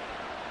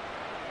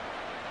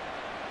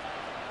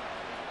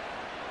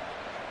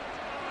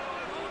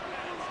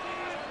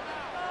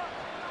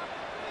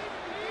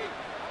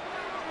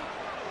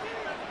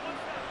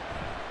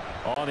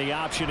 On the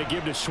option to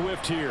give to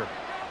Swift here.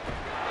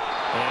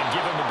 And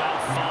give him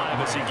about 5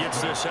 as he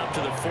gets this up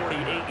to the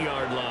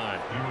 48-yard line.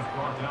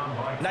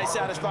 Nice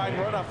satisfying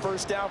run on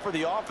first down for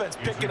the offense,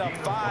 picking up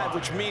 5,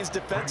 which means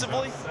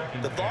defensively,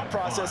 the thought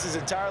process is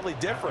entirely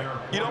different.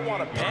 You don't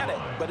want to panic,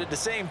 but at the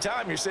same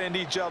time, you're saying to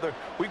each other,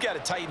 we've got to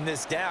tighten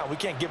this down. We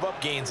can't give up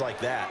gains like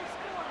that.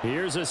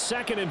 Here's a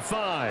 2nd and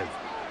 5.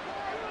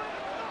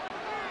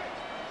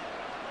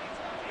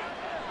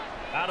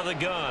 Out of the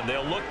gun,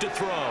 they'll look to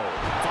throw.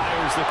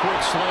 Fires the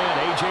quick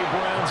slant. A.J.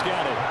 Brown's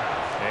got it.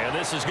 And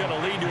this is going to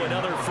lead to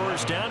another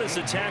first down as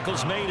the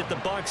tackle's made at the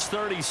Bucs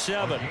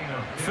 37.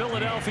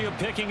 Philadelphia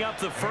picking up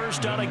the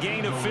first on a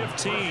gain of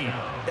 15.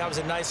 That was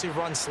a nicely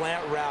run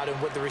slant route, and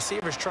what the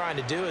receiver's trying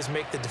to do is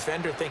make the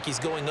defender think he's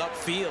going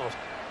upfield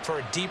for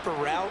a deeper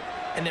route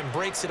and then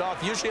breaks it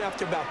off, usually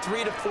after about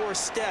 3 to 4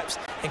 steps,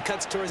 and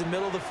cuts towards the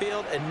middle of the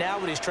field. And now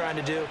what he's trying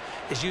to do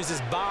is use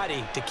his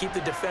body to keep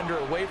the defender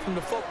away from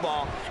the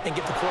football and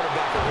give the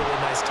quarterback a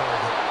really nice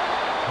target.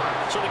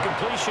 So the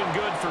completion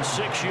good for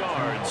 6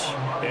 yards,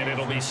 and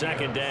it'll be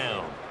 2nd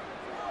down.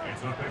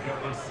 It's a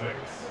pickup of 6.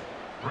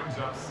 Brings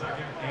up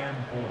 2nd and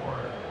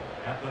 4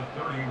 at the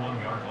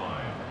 31-yard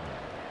line.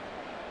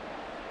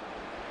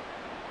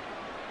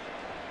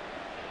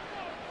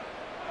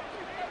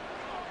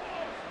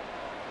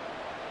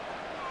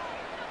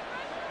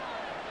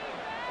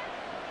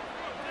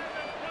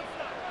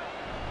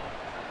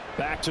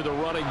 Back to the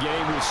running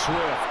game with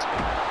Swift.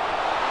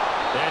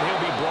 And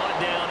he'll be brought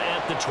down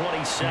at the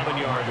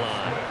 27-yard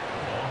line.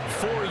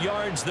 4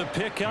 yards the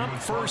pickup,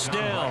 first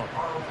down.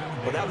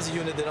 Well, that was a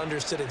unit that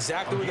understood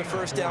exactly where the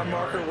first down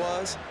marker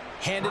was,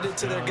 handed it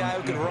to their guy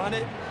who could run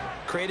it,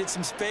 created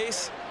some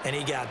space, and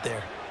he got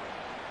there.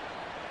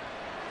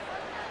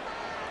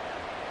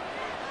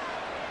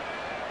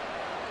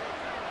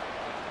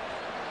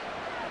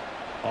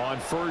 On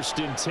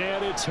 1st and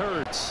 10, it's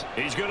Hurts.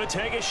 He's going to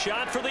take a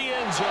shot for the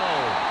end zone.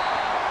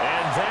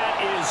 And that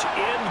is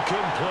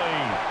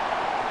incomplete.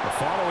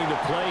 Following the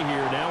play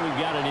here, now we've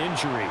got an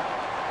injury.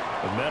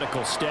 The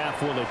medical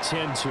staff will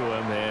attend to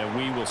him, and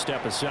we will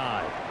step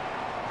aside.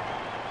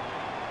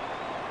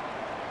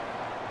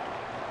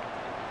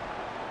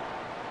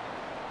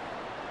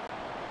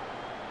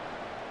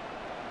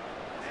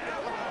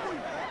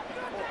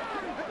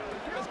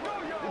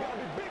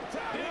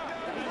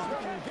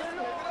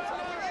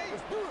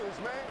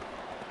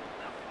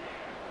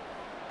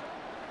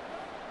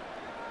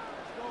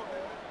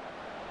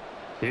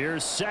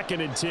 Here's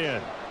 2nd and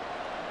 10.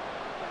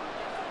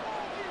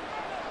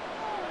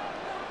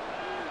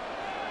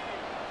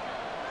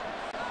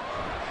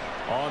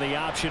 On the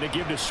option to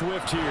give to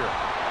Swift here.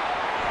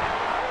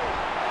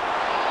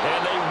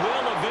 And they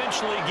will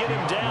eventually get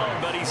him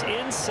down, but he's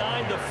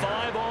inside the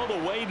 5 all the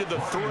way to the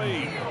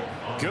 3.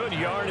 Good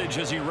yardage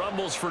as he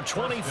rumbles for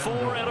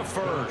 24 and a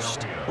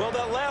first. Well,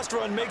 that last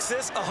run makes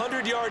this a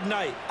 100-yard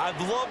night.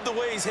 I've loved the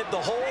way he's hit the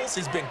holes.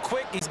 He's been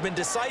quick, he's been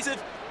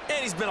decisive,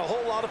 and he's been a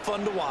whole lot of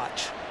fun to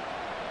watch.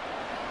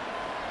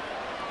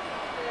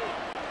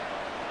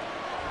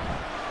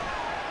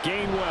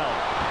 Gainwell.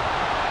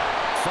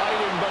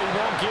 Fighting, but he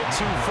won't get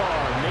too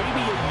far.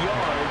 Maybe a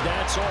yard,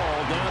 that's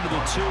all, down to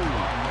the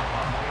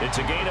 2. It's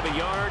a gain of a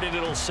yard, and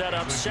it'll set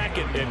up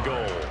 2nd and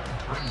goal.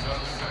 Brings up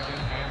 2nd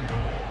and goal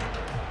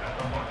at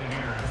the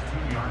Buccaneers'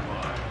 2-yard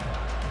line.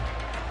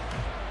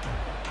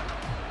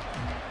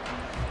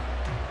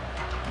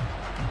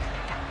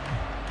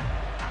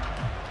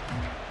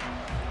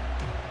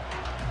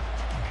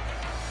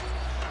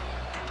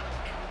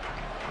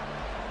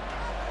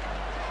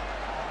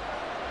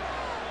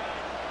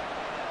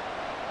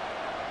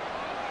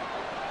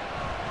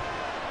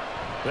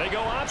 They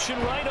go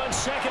option right on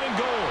 2nd and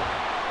goal.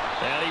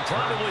 And he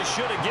probably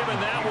should have given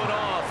that one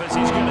off as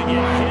he's going to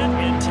get hit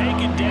and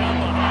taken down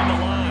behind the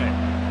line.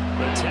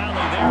 The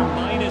tally there,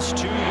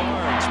 -2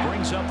 yards,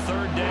 brings up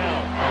 3rd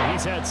down. Well,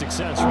 he's had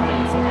success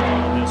running the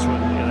football on this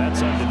one. Yeah, that's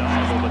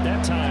undeniable, but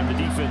that time the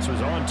defense was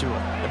on to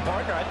him. And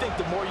partner, I think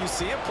the more you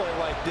see a play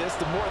like this,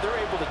 the more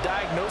they're able to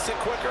diagnose it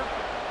quicker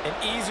and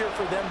easier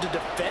for them to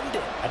defend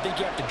it. I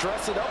think you have to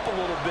dress it up a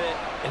little bit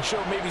and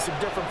show maybe some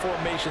different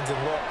formations and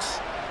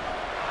looks.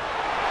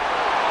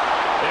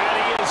 And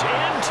he is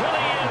into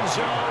the end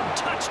zone.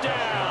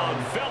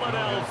 Touchdown,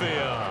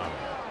 Philadelphia.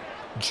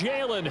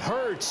 Jalen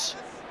Hurts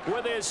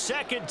with his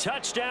 2nd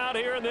touchdown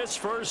here in this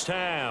first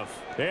half.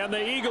 And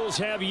the Eagles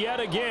have yet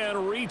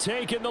again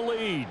retaken the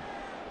lead.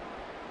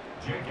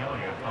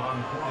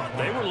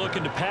 They were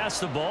looking to pass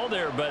the ball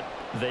there, but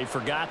they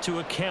forgot to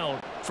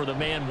account for the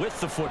man with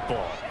the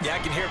football. Yeah, I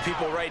can hear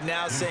people right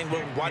now saying,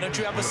 well, why don't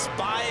you have a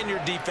spy in your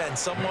defense,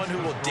 someone who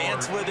will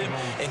dance with him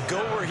and go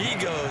where he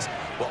goes?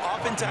 Well,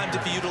 oftentimes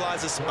if you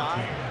utilize a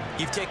spy,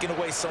 you've taken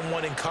away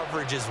someone in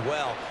coverage as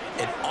well.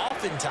 And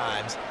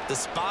oftentimes, the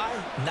spy,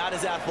 not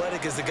as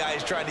athletic as the guy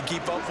he's trying to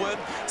keep up with,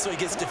 so he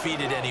gets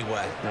defeated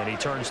anyway. And he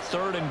turns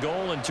 3rd and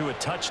goal into a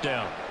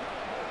touchdown.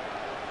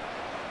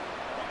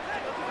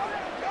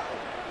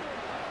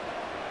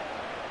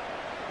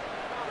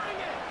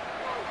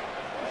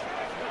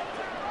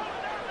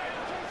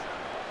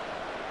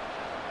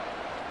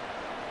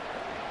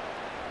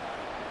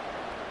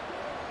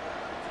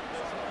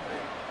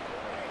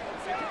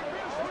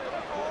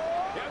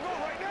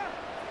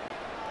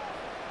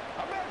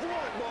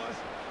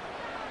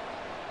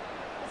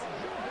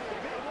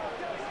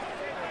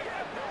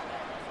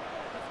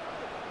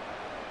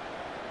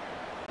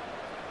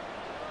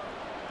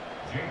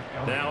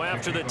 Now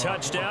after the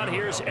touchdown,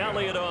 here's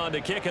Elliott on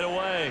to kick it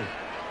away.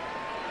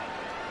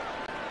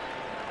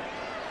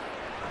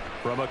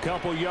 From a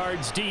couple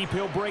yards deep,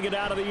 he'll bring it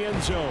out of the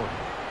end zone.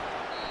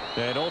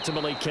 And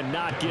ultimately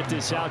cannot get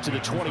this out to the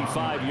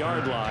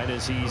 25-yard line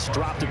as he's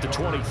dropped it to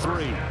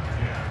 23.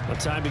 Well,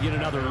 time to get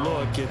another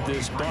look at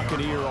this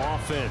Buccaneer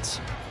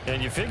offense.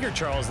 And you figure,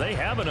 Charles, they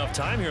have enough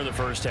time here in the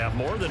first half,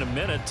 more than a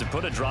minute, to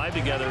put a drive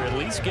together, at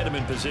least get them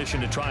in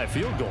position to try a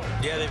field goal.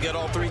 Yeah, they've got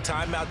all 3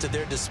 timeouts at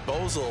their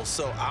disposal,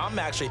 so I'm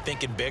actually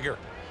thinking bigger.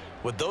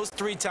 With those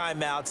 3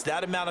 timeouts,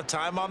 that amount of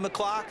time on the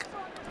clock,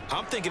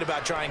 I'm thinking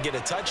about trying to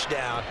get a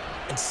touchdown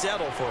and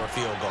settle for a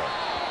field goal.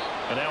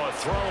 And now a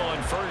throw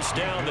on first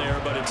down there,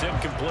 but it's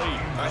incomplete.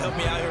 Help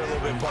me out here a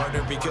little bit,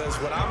 partner, because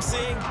what I'm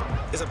seeing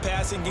is a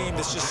passing game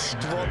that's just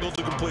struggled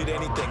to complete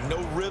anything. No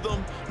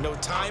rhythm, no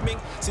timing.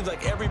 Seems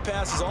like every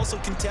pass is also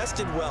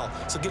contested well,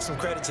 so give some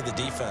credit to the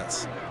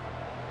defense.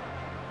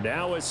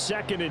 Now a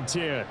 2nd and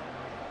 10.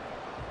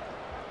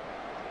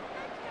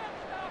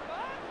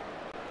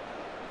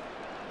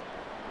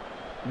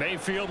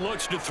 Mayfield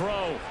looks to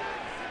throw.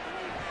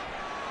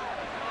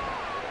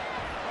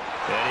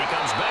 And he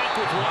comes back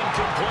with one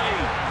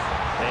complete.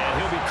 And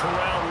he'll be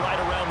corralled right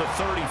around the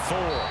 34.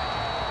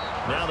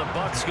 Now the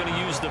Bucs going to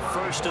use the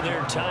first of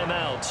their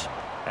timeouts,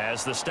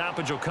 as the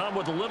stoppage will come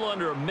with a little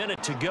under a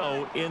minute to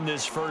go in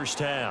this first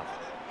half.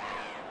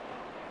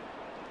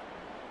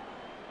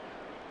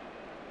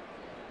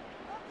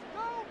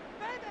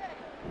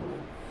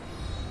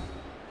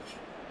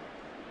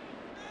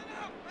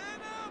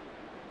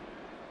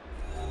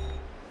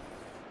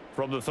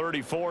 From the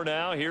 34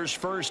 now, here's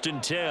 1st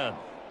and 10.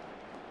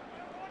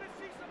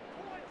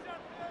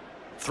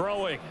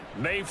 Throwing,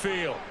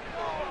 Mayfield.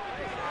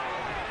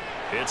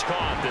 It's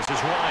caught. This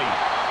is White.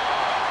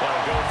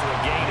 That'll go for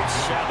a gain of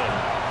 7,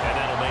 and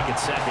that'll make it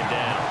 2nd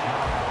down.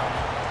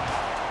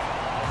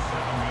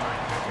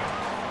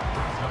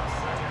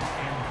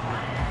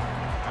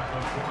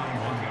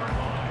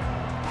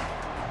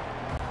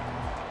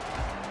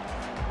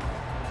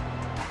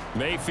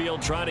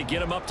 Mayfield trying to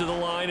get him up to the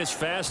line as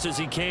fast as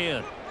he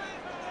can.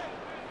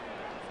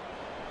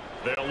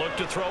 They'll look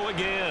to throw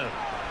again.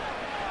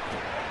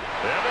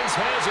 Evans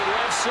has it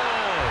left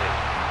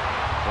side.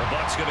 The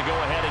Bucs going to go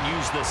ahead and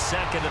use the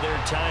 2nd of their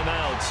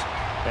timeouts,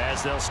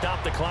 as they'll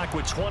stop the clock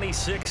with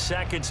 26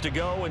 seconds to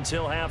go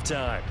until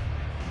halftime.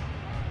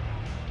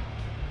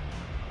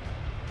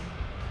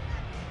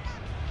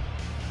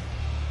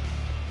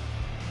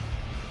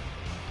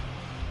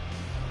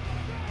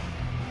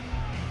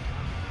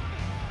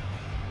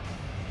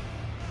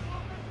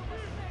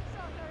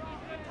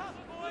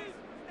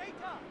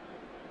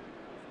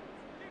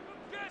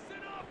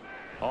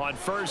 On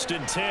 1st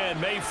and 10,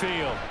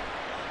 Mayfield.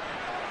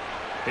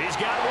 He's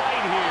got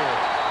White here.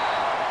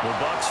 The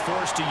Bucs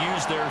forced to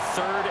use their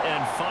 3rd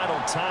and final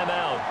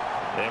timeout.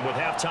 And with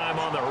halftime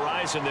on the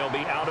horizon, they'll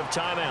be out of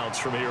timeouts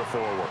from here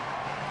forward.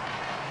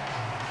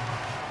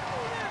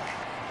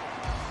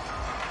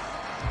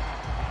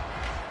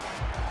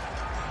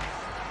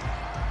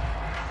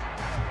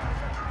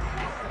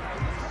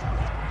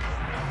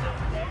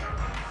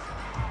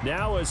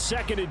 Now a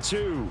 2nd and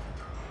 2.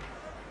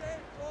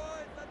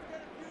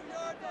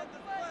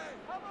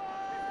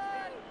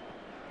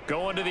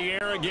 Going to the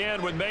air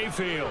again with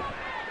Mayfield.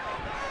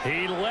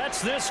 He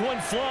lets this one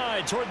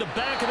fly toward the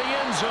back of the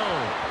end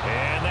zone.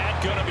 And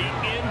that's going to be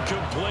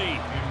incomplete.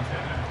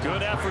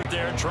 Good effort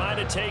there, trying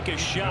to take a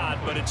shot,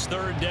 but it's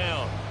 3rd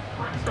down.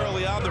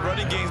 Early on, the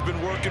running game's been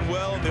working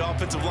well, and the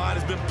offensive line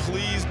has been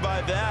pleased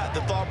by that.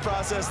 The thought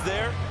process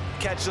there,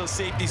 catch those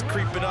safeties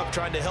creeping up,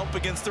 trying to help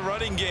against the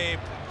running game.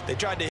 They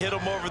tried to hit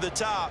them over the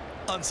top,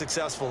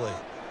 unsuccessfully.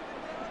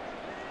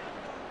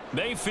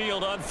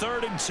 Mayfield on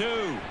 3rd and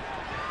 2.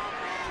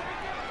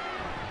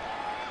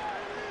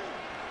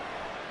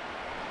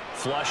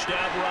 Flushed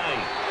out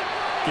right.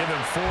 Give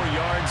him 4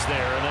 yards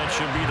there, and that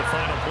should be the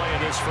final play of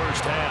this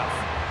first half.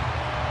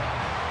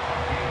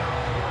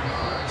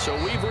 So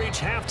we've reached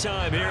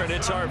halftime here, and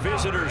it's our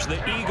visitors, the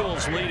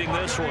Eagles, leading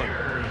this one.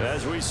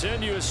 As we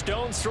send you a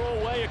stone's throw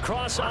away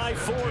across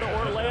I-4 to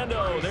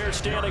Orlando. There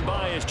standing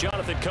by is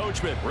Jonathan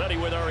Coachman, ready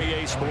with our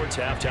EA Sports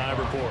Halftime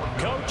Report.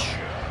 Coach.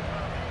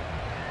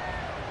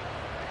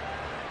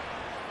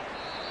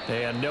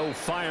 And no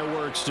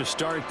fireworks to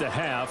start the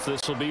half.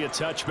 This will be a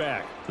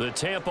touchback. The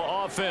Tampa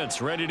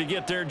offense ready to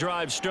get their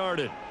drive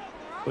started.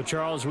 Well,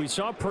 Charles, we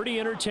saw a pretty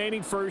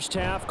entertaining first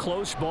half,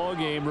 close ball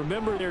game.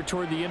 Remember there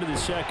toward the end of the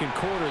 2nd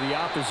quarter, the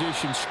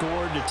opposition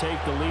scored to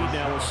take the lead.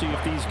 Now we'll see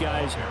if these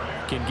guys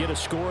can get a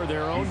score of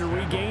their own to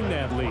regain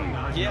that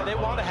lead. Yeah, they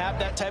want to have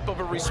that type of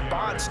a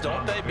response,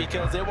 don't they?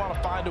 Because they want to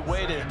find a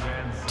way to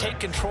take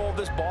control of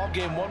this ball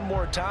game one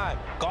more time.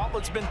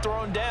 Gauntlet's been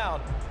thrown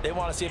down. They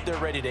want to see if they're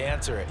ready to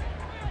answer it.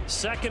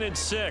 2nd and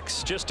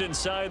 6, just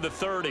inside the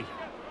 30.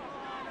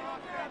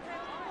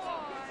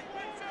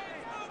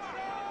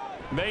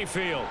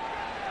 Mayfield.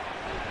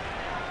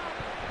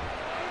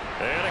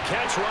 And a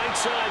catch right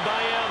side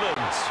by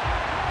Evans.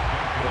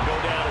 Will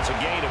go down as a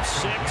gain of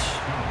 6,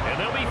 and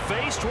they'll be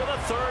faced with a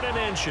 3rd and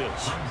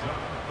inches.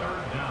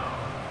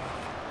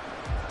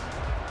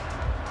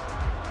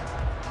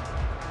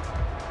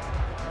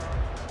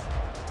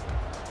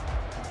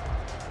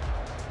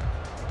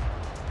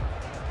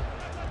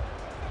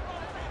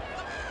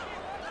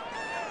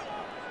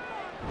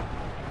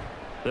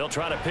 They'll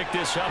try to pick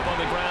this up on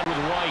the ground with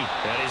White.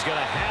 And he's going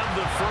to have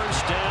the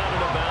first down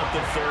at about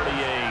the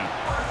 38.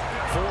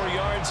 4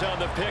 yards on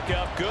the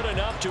pickup, good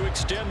enough to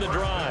extend the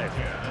drive.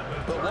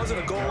 But it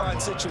wasn't a goal line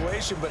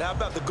situation, but how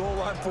about the goal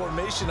line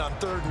formation on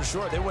 3rd and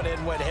short? They went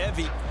in, went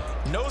heavy.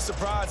 No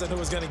surprise on who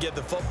was going to get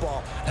the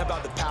football. How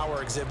about the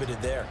power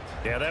exhibited there?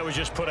 Yeah, that was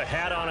just put a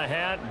hat on a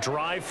hat,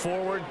 drive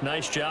forward.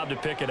 Nice job to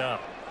pick it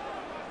up.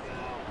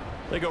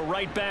 They go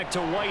right back to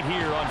White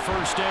here on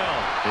 1st down.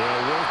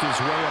 He'll work his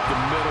way up the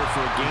middle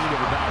for a gain of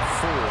about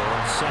 4,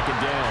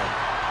 2nd down.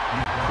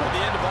 At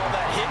the end of all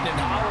that hitting and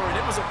hollering,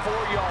 it was a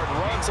 4-yard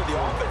run, so the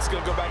offense is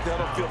going to go back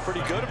down and feel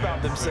pretty good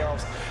about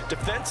themselves.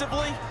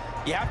 Defensively,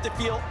 you have to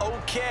feel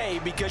okay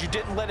because you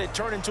didn't let it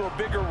turn into a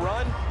bigger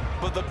run,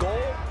 but the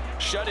goal,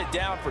 shut it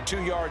down for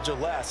 2 yards or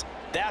less.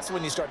 That's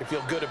when you start to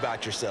feel good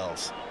about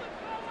yourselves.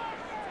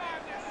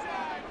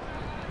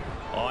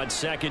 On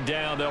 2nd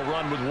down, they'll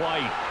run with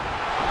White.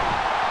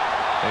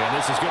 And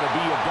this is going to be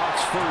a Bucs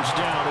first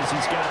down as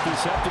he's got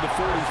this up to the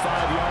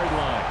 45-yard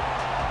line.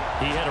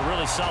 He had a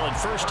really solid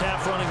first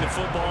half running the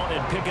football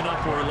and picking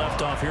up where he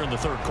left off here in the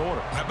 3rd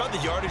quarter. How about the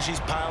yardage he's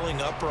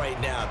piling up right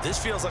now? This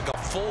feels like a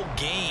full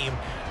game,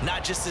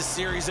 not just this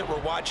series that we're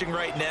watching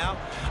right now.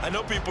 I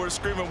know people are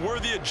screaming, where are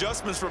the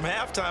adjustments from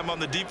halftime on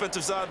the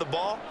defensive side of the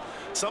ball?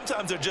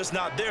 Sometimes they're just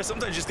not there.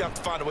 Sometimes you just have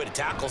to find a way to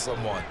tackle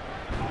someone.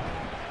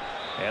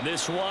 And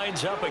this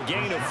winds up a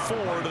gain of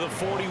 4 to the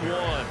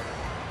 41.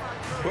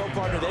 Well,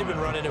 partner, they've been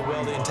running it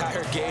well the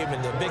entire game,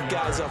 and the big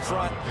guys up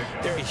front,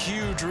 they're a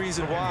huge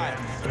reason why.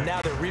 And now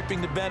they're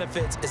reaping the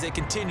benefits as they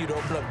continue to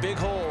open up big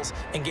holes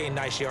and gain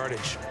nice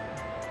yardage.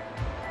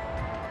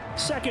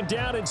 2nd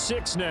down and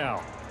 6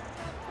 now.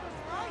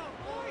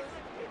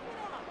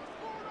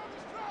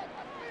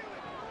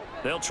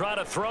 They'll try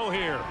to throw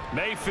here.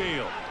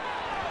 Mayfield.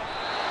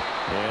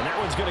 And that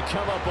one's going to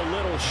come up a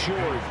little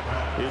short.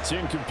 It's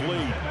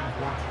incomplete.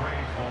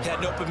 Had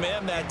an open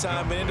man that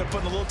time, but ended up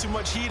putting a little too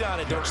much heat on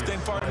it, don't you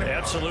think, partner?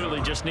 Absolutely.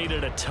 Just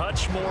needed a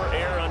touch more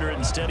air under it.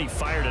 Instead, he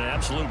fired an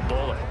absolute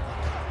bullet.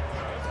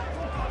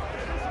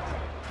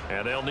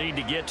 And they'll need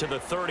to get to the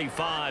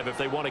 35 if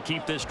they want to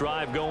keep this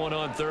drive going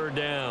on 3rd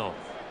down.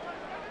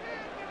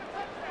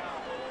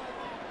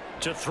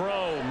 To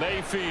throw,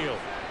 Mayfield.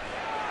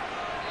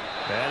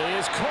 That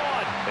is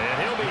caught,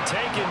 and he'll be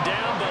taken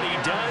down, but he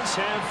does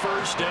have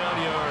first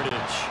down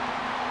yardage.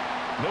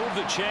 Move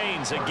the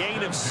chains, a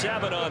gain of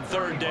 7 on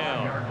 3rd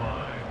down.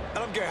 I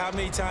don't care how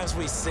many times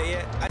we say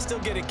it, I still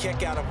get a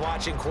kick out of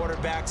watching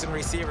quarterbacks and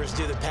receivers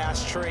do the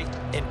pass tree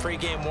in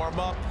pregame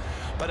warm-up,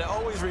 but I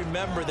always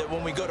remember that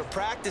when we go to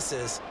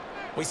practices,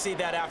 we see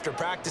that after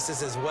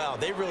practices as well.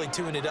 They really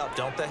tune it up,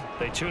 don't they?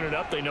 They tune it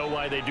up. They know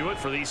why they do it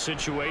for these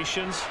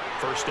situations.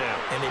 First down.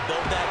 And they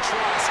build that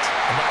trust,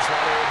 and that's why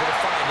they're able to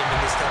find him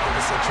in this type of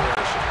a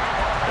situation.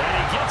 And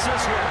he gets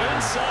us one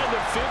inside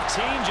the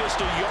 15,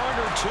 just a yard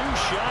or 2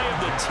 shy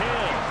of the 10.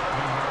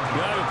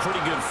 I have a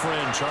pretty good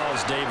friend,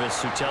 Charles Davis,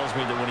 who tells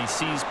me that when he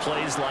sees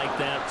plays like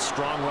that,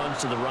 strong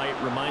runs to the right,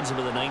 reminds him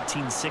of the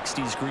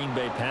 1960s Green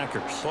Bay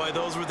Packers. Boy,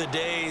 those were the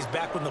days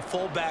back when the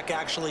fullback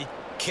actually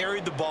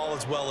carried the ball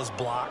as well as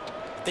blocked.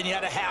 Then you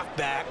had a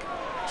halfback.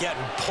 You had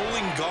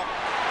pulling guard.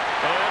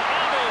 And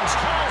Evans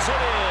calls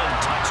it in.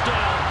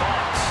 Touchdown,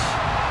 Bucs.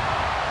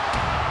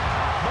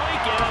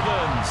 Mike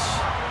Evans,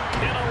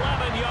 an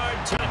 11-yard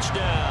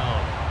touchdown.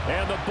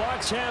 And the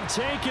Bucs have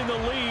taken the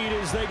lead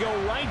as they go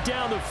right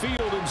down the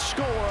field and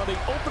score on the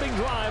opening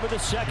drive of the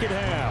 2nd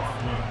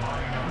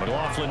half.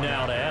 McLaughlin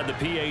now to add the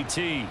PAT.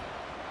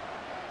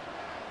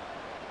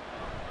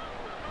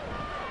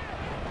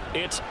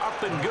 It's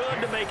up and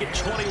good to make it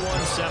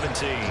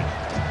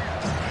 21-17.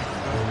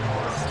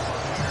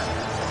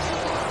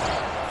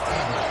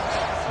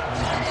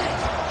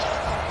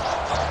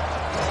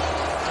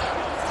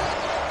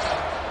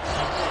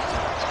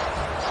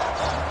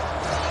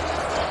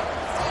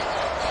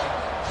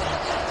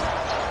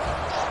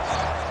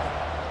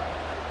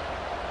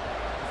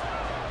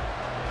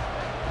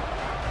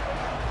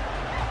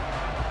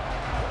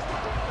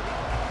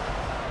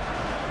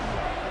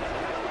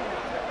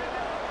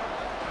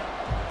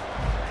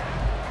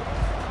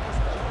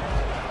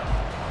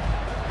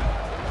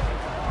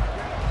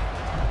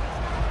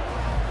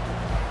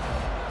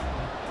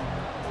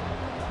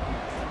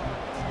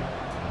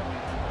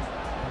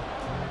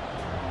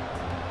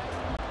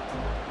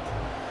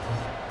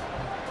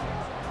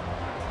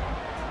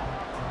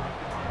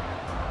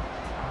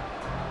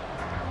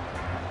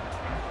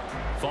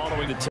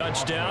 Following the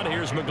touchdown,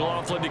 here's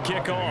McLaughlin to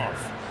kick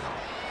off.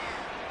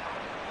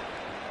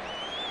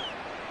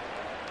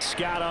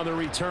 Scott on the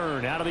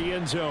return, out of the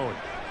end zone.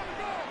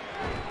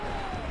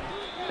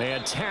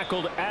 And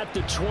tackled at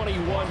the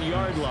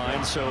 21-yard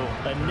line, so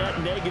a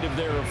net negative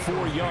there of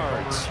 4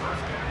 yards.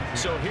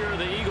 So here are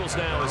the Eagles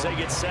now as they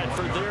get set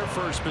for their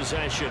first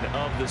possession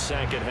of the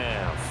 2nd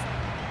half.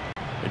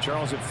 And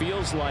Charles, it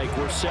feels like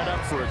we're set up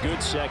for a good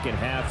 2nd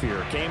half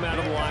here. Came out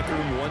of the locker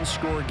room,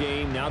 1-score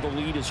game. Now the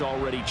lead has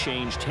already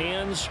changed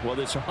hands. Well,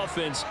 this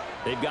offense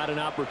They've got an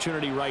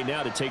opportunity right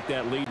now to take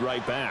that lead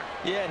right back.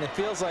 Yeah, and it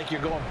feels like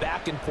you're going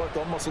back and forth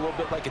almost a little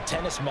bit like a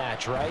tennis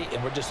match, right?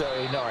 And we're just,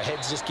 our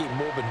heads just keep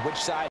moving. Which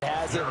side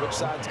has it? Which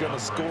side's going to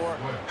score?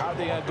 How are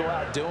they going to go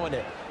out doing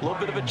it? A little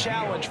bit of a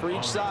challenge for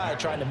each side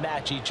trying to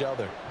match each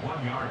other.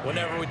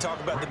 Whenever we talk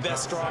about the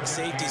best strong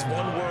safeties,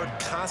 one word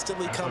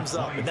constantly comes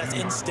up, and that's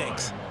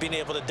instincts. Being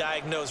able to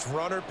diagnose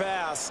run or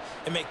pass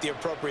and make the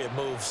appropriate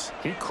moves.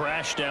 He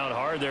crashed down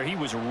hard there. He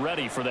was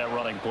ready for that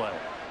running play.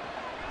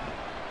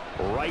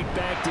 Right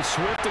back to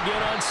Swift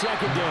again on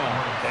second down.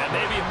 And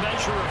maybe a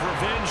measure of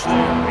revenge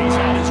there. He's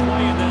had his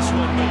way in this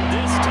one, but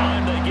this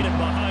time they get him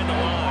behind the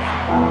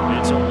line.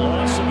 It's a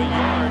loss of a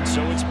yard, so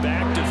it's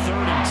back to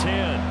 3rd and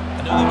 10.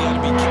 I know they've got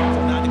to be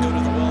careful not to go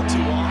to the well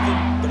too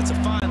often, but it's a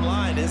fine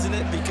line, isn't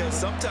it? Because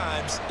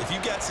sometimes if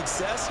you've got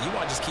success, you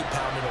want to just keep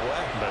pounding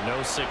away. But no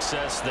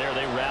success there.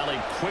 They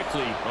rallied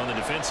quickly on the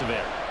defensive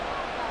end.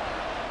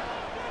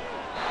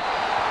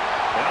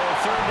 Now a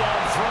 3rd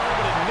down throw,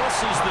 but it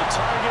misses the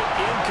target,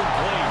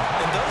 incomplete.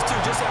 And those two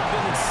just have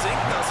been in sync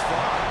thus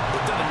far.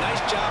 They've done a nice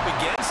job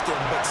against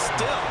him, but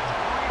still,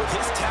 with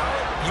his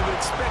talent, you would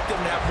expect them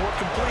to have more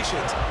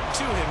completions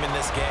to him in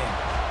this game.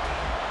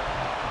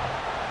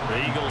 The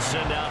Eagles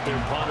send out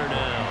their punter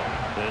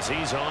now as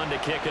he's on to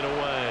kick it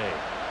away.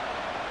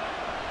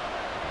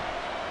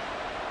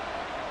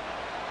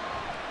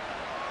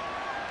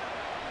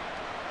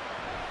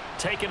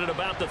 Taking it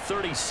about the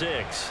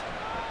 36.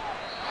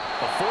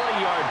 A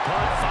 40-yard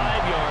punt,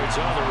 5 yards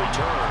on the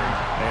return.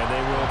 And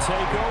they will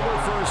take over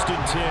 1st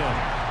and 10.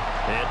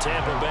 And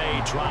Tampa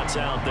Bay trots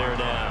out there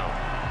now.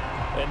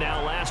 And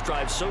now last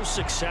drive so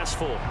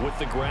successful with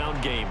the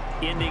ground game,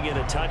 ending in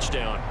a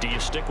touchdown. Do you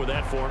stick with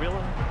that formula?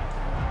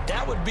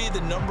 That would be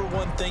the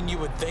 #1 thing you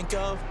would think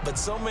of, but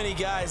so many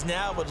guys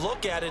now would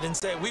look at it and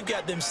say, we've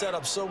got them set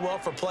up so well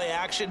for play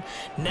action,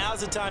 now's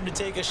the time to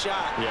take a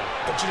shot. Yeah.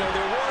 But, you know,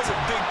 there was a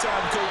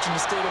big-time coach in the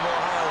state of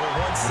Ohio who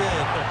once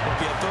said,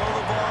 if you throw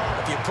the ball,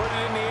 if you put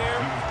it in the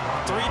air,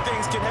 3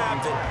 things can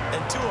happen,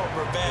 and 2 of them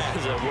are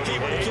bad. He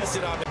would have kissed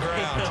it on the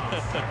ground.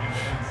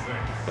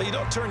 Well, you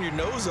don't turn your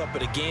nose up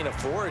at a gain of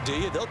 4, do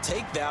you? They'll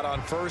take that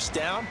on 1st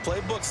down.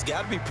 Playbook's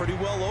got to be pretty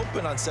well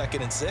open on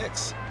 2nd and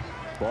 6.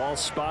 Ball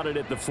spotted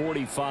at the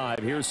 45.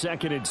 Here's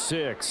 2nd and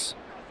 6.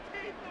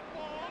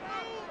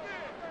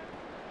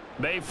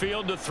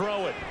 Mayfield to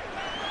throw it.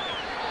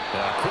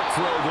 A quick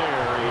throw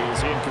there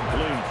is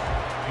incomplete.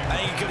 I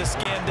think he could have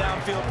scanned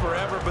downfield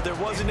forever, but there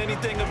wasn't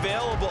anything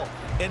available.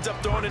 Ends up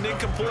throwing an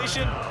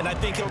incompletion, and I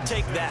think he'll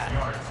take that.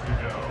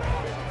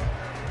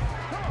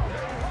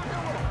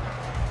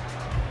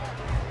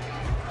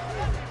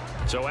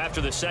 So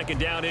after the 2nd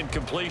down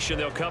incompletion,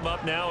 they'll come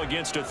up now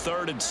against a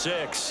 3rd and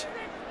 6.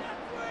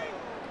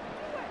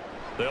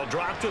 They'll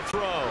drop the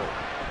throw.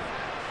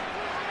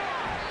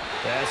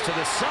 Pass to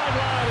the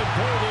sideline and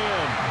pulled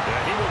in.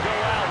 And he will go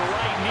out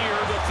right near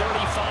the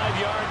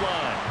 35-yard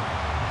line.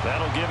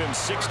 That'll give him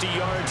 60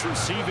 yards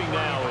receiving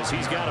now as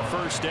he's got a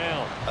 1st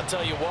down. I'll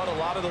tell you what, a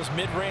lot of those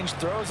mid-range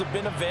throws have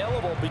been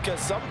available because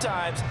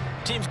sometimes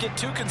teams get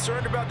too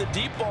concerned about the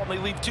deep ball and they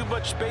leave too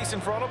much space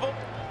in front of them.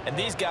 And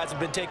these guys have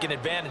been taking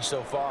advantage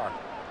so far.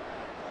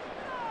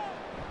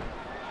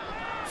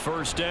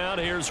 1st down,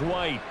 here's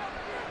White.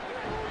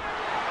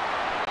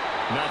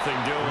 Nothing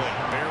doing.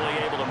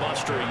 Barely able to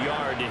muster a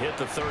yard to hit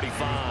the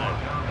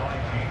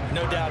 35.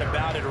 No doubt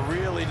about it. A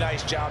really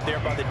nice job there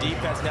by the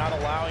defense, not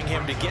allowing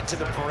him to get to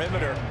the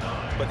perimeter.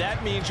 But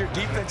that means your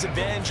defensive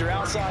ends, your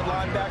outside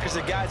linebackers,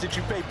 the guys that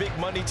you pay big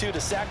money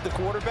to sack the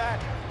quarterback,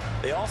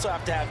 they also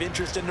have to have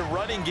interest in the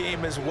running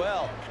game as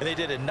well. And they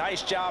did a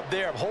nice job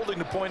there of holding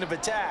the point of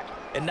attack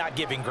and not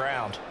giving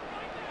ground.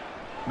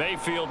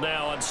 Mayfield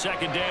now on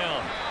 2nd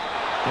down.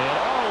 And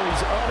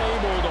always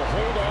unable to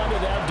hold on to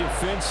that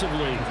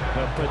defensively.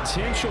 A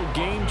potential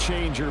game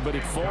changer, but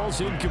it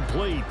falls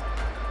incomplete.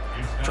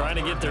 Trying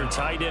to get their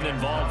tight end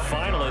involved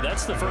finally.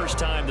 That's the first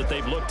time that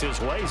they've looked his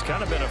way. He's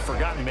kind of been a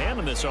forgotten man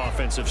in this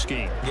offensive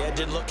scheme. Yeah,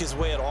 didn't look his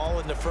way at all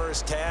in the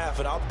 1st half,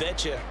 and I'll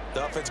bet you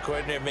the offensive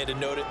coordinator made a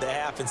note at the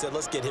half and said,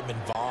 let's get him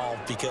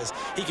involved because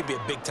he could be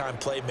a big-time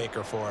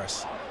playmaker for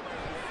us.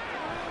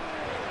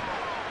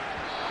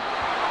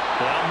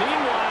 Well,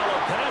 meanwhile,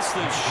 a pass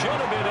that should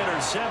have been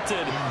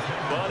intercepted,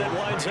 but it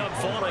winds up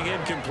falling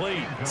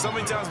incomplete. So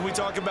many times when we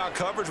talk about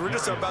coverage, we're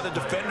just about a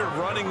defender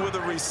running with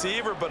a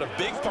receiver, but a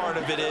big part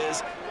of it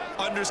is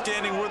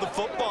understanding where the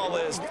football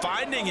is,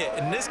 finding it.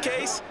 In this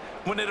case,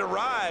 when it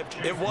arrived,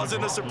 it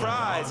wasn't a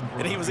surprise,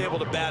 and he was able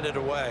to bat it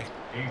away.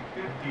 A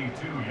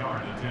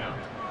 52-yard attempt.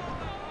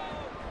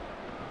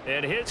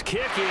 And his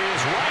kick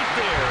is right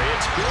there.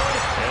 It's good,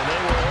 and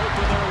they will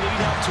open their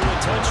lead up to a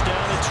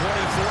touchdown at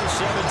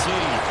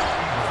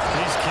 24-17.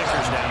 These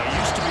kickers now, it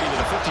used to be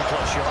that a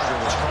 50-plus yarder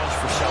was cause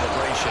for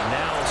celebration.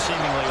 Now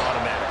seemingly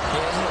automatic.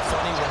 Yeah, isn't it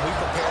funny when we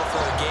prepare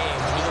for a game,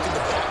 when you look at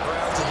the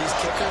backgrounds of these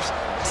kickers,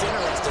 it's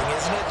interesting,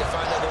 isn't it, to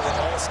find out they were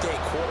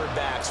all-state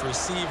quarterbacks,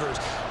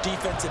 receivers,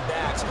 defensive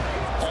backs,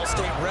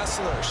 all-state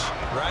wrestlers,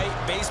 right?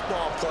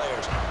 Baseball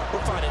players.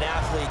 We're finding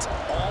athletes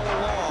all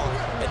along,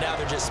 and now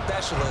they're just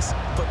specialists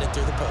putting it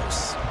through the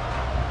posts.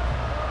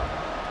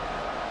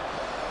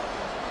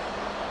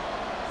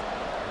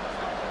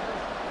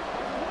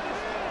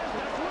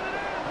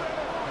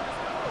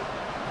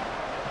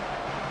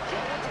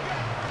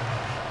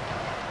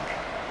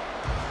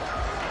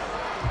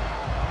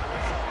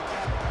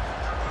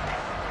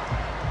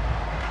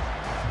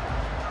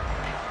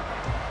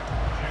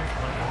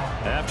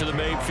 After the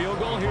made field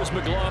goal, here's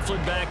McLaughlin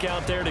back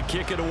out there to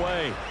kick it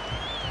away.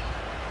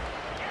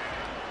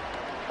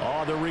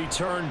 On the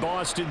return,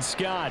 Boston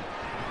Scott.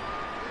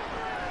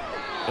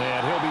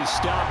 And he'll be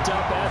stopped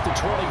up at the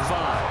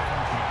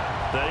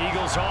 25. The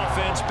Eagles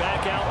offense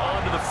back out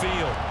onto the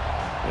field.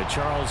 And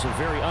Charles, a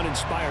very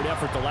uninspired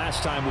effort the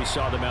last time we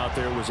saw them out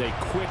there. It was a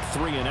quick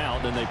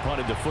 3-and-out, then they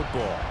punted the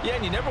football. Yeah,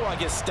 and you never want to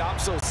get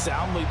stopped so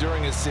soundly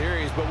during a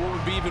series, but what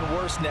would be even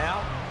worse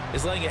now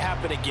is letting it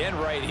happen again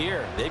right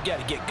here. They've got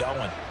to get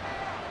going.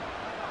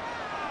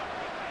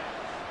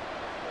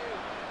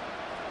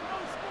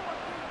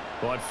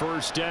 On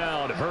first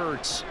down,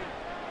 Hurts.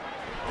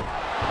 And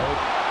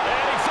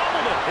he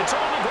fumbled it. It's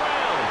on the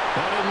ground.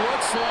 And it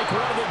looks like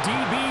one of the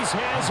DBs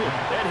has it.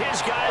 And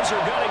his guys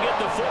are going to get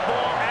the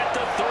football at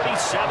the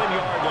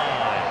 37-yard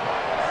line.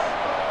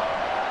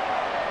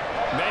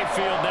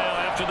 Mayfield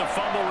now after the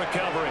fumble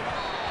recovery.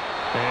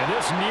 And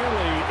this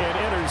nearly an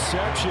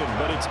interception,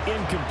 but it's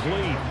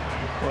incomplete.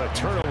 Well, a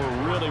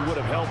turnover really would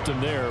have helped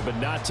him there, but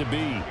not to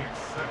be.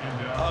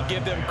 I'll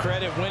give them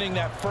credit winning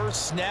that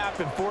first snap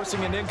and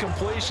forcing an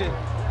incompletion.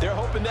 They're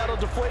hoping that'll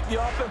deflate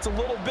the offense a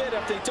little bit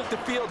after they took the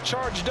field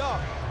charged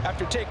up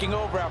after taking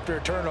over after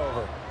a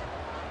turnover.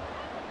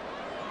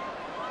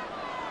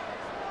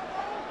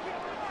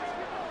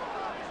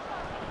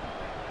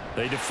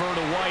 They defer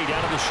to White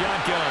out of the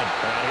shotgun.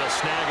 He'll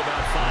snag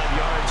about 5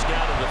 yards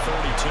down to the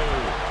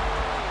 32.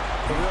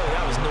 But really,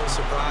 that was no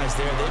surprise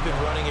there. They've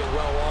been running it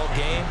well all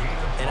game,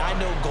 and I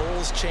know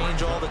goals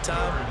change all the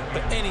time,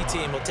 but any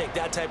team will take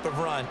that type of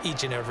run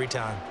each and every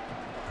time.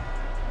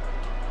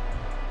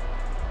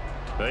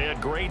 They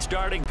had great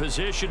starting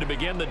position to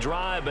begin the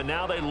drive, but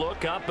now they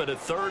look up at a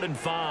 3rd and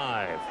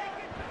 5.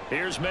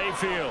 Here's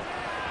Mayfield.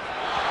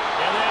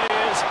 And that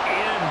is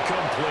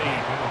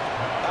incomplete.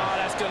 Oh,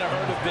 that's going to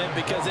hurt a bit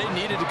because they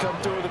needed to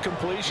come through with a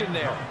completion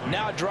there.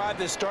 Now a drive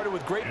that started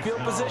with great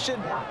field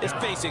position is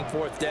facing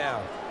 4th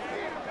down.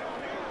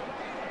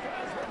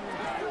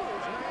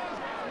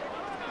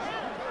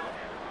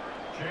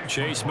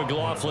 Chase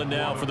McLaughlin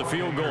now for the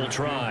field goal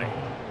try.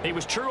 He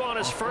was true on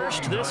his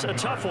first. This a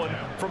tough one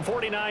from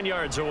 49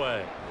 yards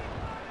away.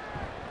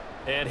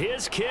 And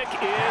his kick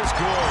is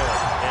good.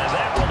 And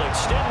that will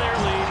extend their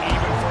lead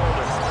even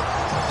further.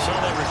 So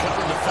they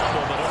recovered the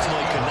fumble, but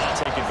ultimately could not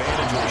take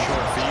advantage of the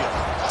short field.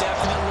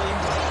 Definitely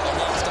a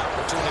lost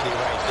opportunity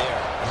right there.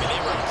 I mean,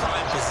 they were in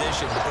prime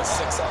position to put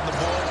 6 on the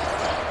board.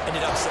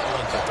 Ended up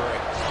settling for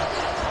 3.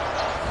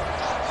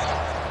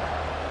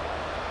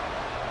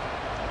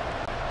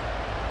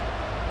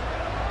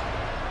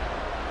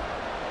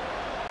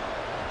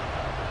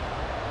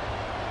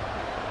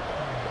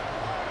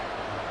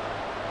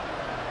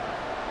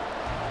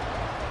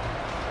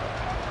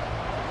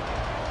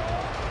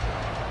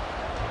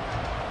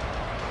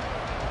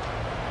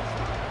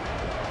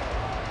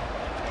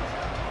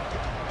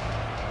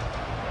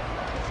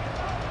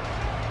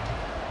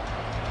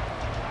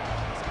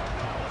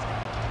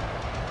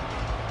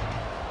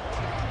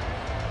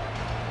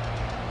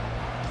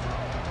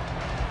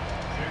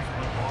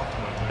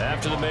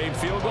 After the made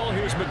field goal,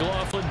 here's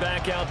McLaughlin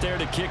back out there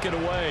to kick it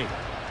away.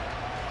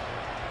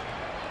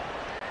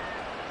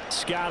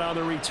 Scott on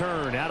the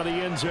return, out of the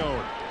end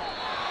zone.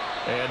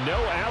 And no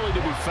alley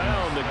to be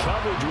found. The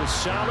coverage was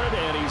solid,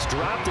 and he's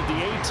dropped at the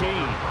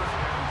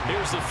 18.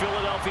 Here's the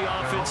Philadelphia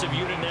offensive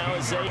unit now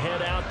as they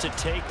head out to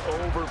take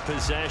over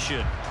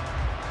possession.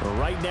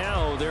 Right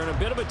now, they're in a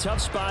bit of a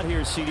tough spot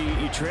here, CD.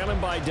 You're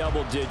trailing by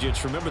double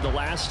digits. Remember the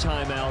last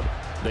time out,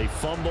 they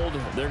fumbled.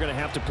 They're going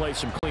to have to play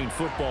some clean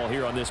football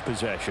here on this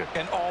possession.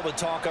 And all the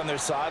talk on their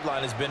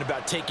sideline has been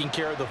about taking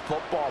care of the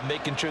football,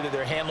 making sure that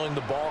they're handling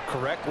the ball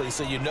correctly.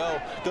 So you know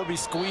they'll be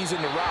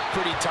squeezing the rock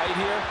pretty tight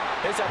here.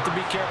 They just have to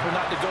be careful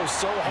not to go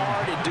so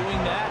hard in doing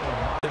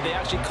that that they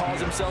actually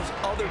cause themselves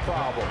other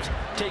problems.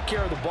 Take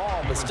care of the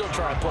ball, but still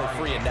try and play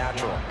free and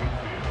natural.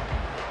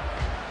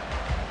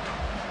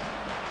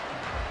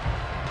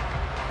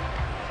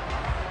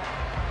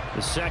 The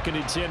 2nd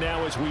and 10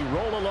 now as we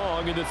roll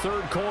along in the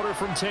 3rd quarter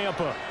from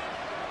Tampa.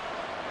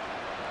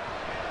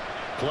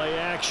 Play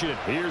action.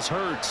 Here's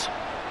Hurts.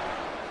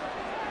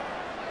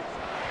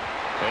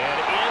 And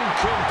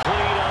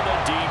incomplete on the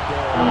deep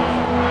ball.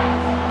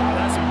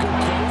 That's some good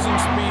closing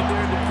speed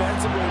there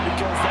defensively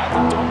because that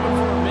looked open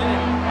for a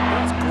minute.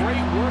 That's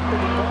great work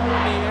with the ball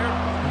in the air.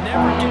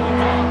 Never gave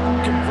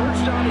up.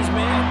 Converged on his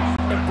man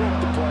and broke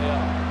the play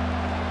up.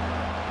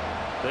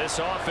 This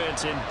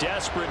offense in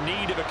desperate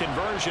need of a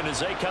conversion as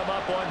they come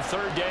up on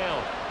 3rd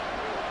down.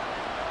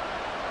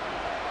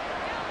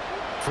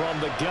 From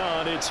the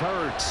gun, it's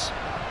Hurts.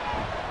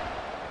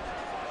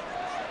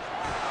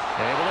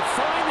 Able to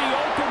find the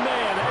open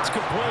man. That's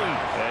complete.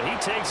 And he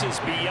takes us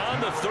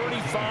beyond the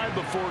 35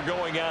 before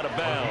going out of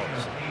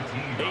bounds.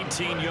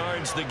 18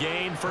 yards the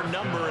gain for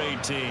number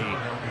 18.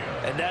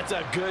 And that's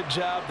a good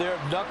job there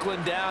of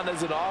knuckling down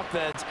as an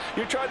offense.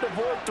 You're trying to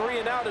avoid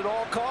 3-and-out at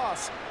all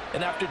costs.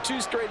 And after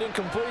 2 straight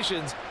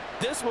incompletions,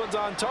 this one's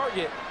on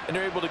target, and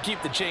they're able to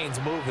keep the chains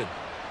moving.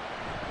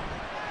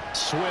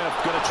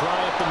 Swift going to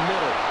try up the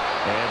middle.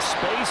 And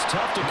space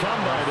tough to come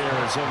by there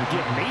as he'll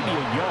get maybe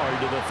a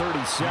yard to the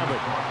 37.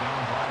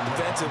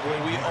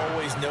 Defensively, we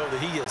always know that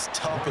he is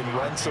tough in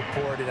run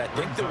support, and I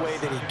think the way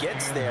that he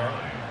gets there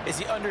is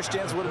he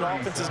understands what an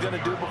offense is going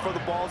to do before the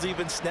ball's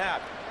even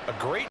snapped. A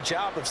great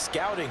job of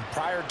scouting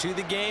prior to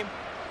the game,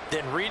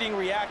 then reading,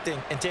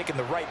 reacting, and taking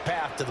the right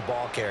path to the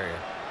ball carrier.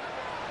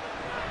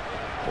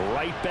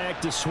 Right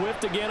back to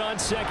Swift again on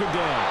second down.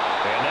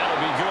 And that'll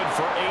be good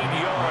for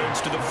 8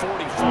 yards to the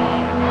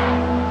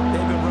 45.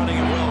 They've been running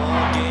it well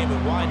all game,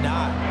 and why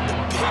not? The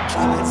big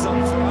guys up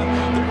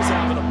front, they're just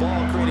having a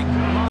ball, creating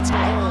monster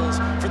holes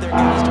for their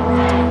guys to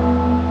run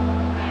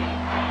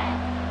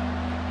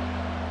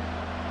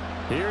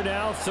through. Here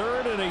now,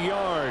 3rd and a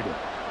yard.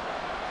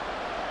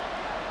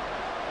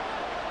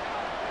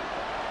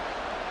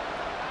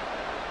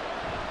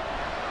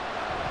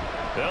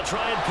 They'll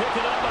try and pick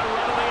it up by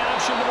running the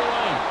action to the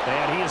right.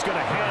 And he is going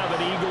to have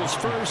an Eagles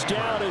first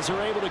down as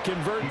they're able to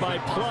convert by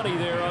plenty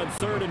there on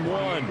 3rd and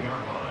 1.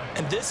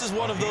 And this is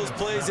one of those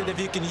plays that if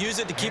you can use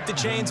it to keep the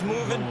chains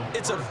moving,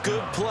 it's a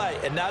good play.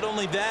 And not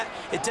only that,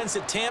 it tends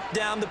to tamp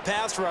down the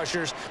pass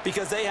rushers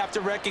because they have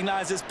to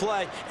recognize this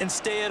play and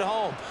stay at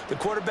home. The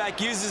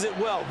quarterback uses it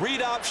well.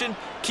 Read option,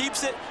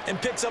 keeps it,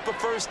 and picks up a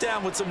first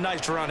down with some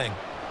nice running.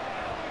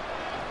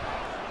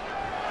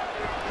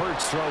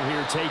 Hurts throw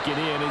here taken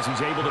in as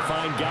he's able to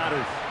find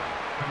Goddard.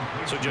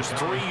 So just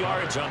 3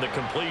 yards on the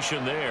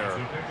completion there,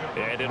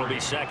 and it'll be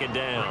 2nd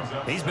down.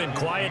 He's been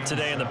quiet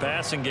today in the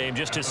passing game,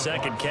 just his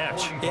 2nd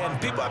catch. Yeah,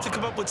 and people have to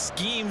come up with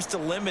schemes to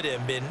limit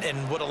him,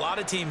 and what a lot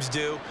of teams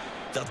do,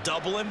 they'll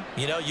double him,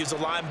 you know, use a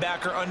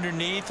linebacker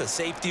underneath, a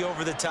safety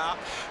over the top.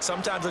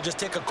 Sometimes they'll just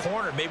take a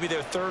corner, maybe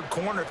their 3rd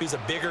corner if he's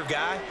a bigger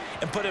guy,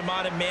 and put him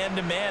on a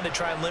man-to-man to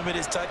try and limit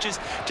his touches.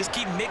 Just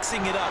keep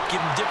mixing it up,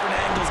 give him different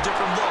angles,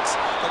 different looks,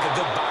 like a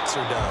good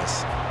boxer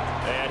does.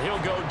 And he'll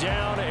go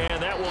down,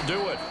 and that will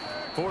do it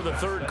for the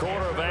 3rd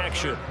quarter of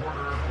action.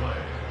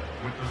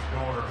 With the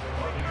score,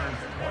 Buccaneers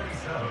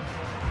 27,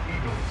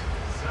 Eagles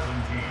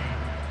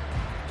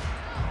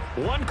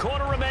 17. 1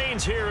 quarter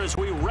remains here as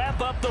we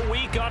wrap up the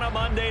week on a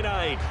Monday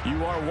night.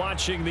 You are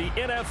watching the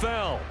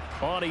NFL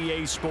on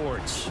EA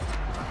Sports.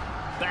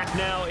 Back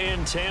now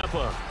in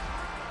Tampa.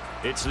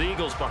 It's the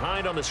Eagles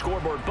behind on the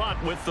scoreboard,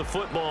 but with the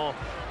football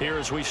here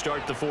as we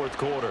start the 4th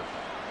quarter.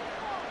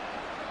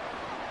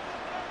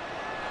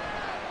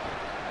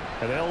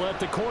 And they'll let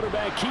the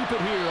quarterback keep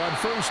it here on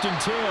 1st and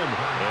 10.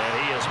 And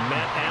he is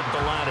met at the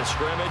line of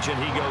scrimmage, and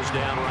he goes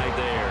down right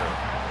there.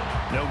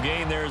 No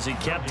gain there as he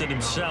kept it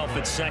himself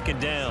at 2nd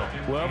down.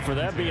 Well, for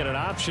that being an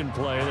option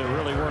play, there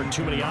really weren't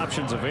too many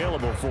options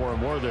available for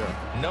him, were there?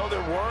 No,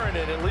 there weren't,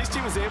 and at least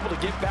he was able to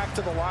get back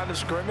to the line of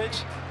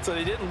scrimmage, so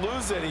they didn't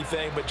lose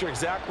anything, but you're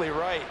exactly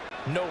right.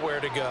 Nowhere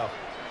to go.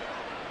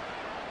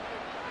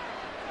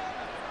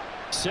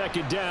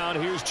 2nd down,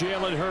 here's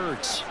Jalen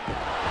Hurts.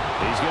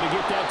 He's going to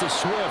get that to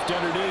Swift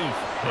underneath.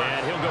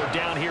 And he'll go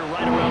down here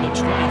right around the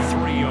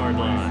 23-yard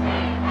line.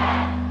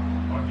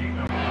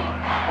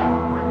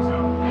 Brings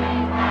up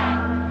down.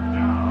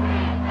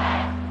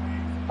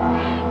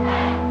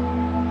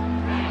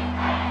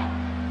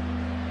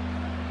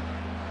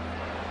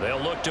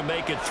 They'll look to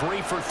make it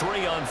 3 for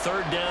 3 on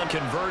 3rd down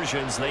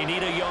conversions. They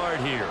need a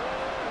yard here.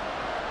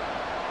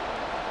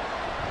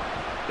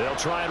 They'll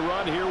try and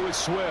run here with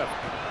Swift.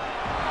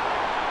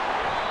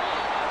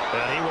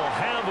 And he will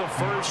have a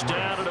first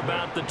down at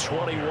about the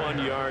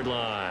 21-yard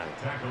line.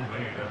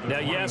 Now,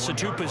 yes, a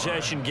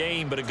 2-possession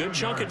game, but a good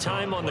chunk of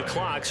time on the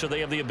clock, so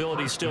they have the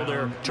ability still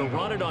there to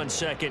run it on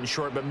 2nd and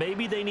short, but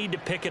maybe they need to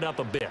pick it up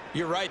a bit.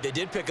 You're right. They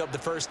did pick up the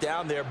first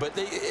down there, but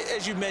they,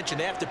 as you mentioned,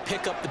 they have to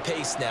pick up the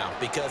pace now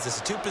because it's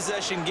a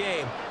 2-possession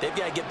game. They've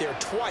got to get there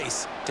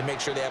twice to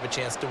make sure they have a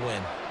chance to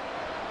win.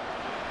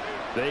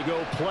 They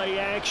go play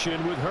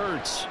action with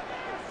Hurts.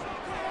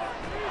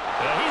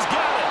 And he's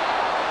got it.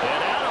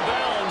 And out of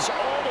bounds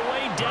all the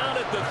way down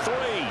at the 3.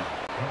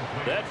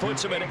 That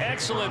puts him in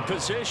excellent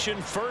position,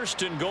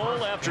 1st and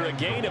goal after a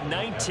gain of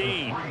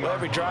 19. Well,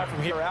 every drive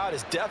from here out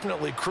is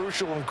definitely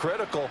crucial and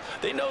critical.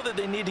 They know that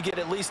they need to get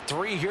at least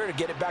 3 here to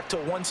get it back to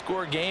a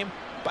 1-score game.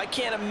 But I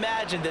can't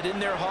imagine that in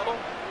their huddle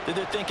that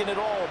they're thinking at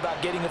all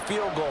about getting a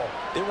field goal.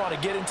 They want to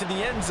get into the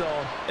end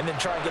zone and then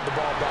try and get the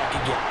ball back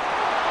again.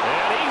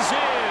 And he's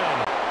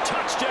in.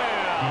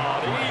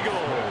 Touchdown,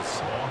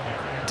 Eagles.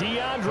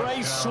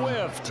 DeAndre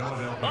Swift.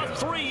 A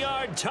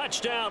 3-yard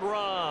touchdown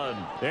run.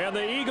 And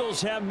the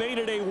Eagles have made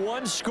it a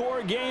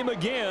 1-score game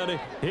again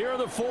here in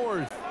the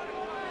 4th.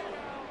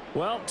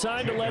 Well,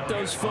 time to let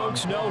those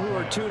folks know who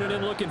are tuning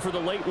in looking for the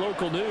late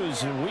local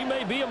news. And we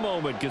may be a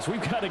moment because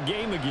we've got a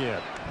game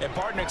again. And,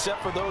 partner,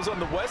 except for those on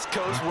the West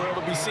Coast where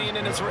it'll be seen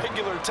in its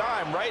regular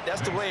time, right?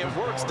 That's the way it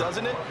works,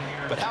 doesn't it?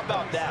 But how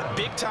about that?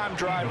 Big-time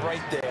drive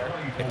right there.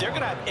 If they're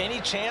going to have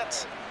any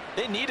chance,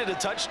 they needed a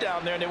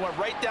touchdown there, and they went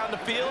right down the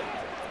field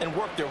and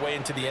worked their way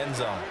into the end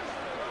zone.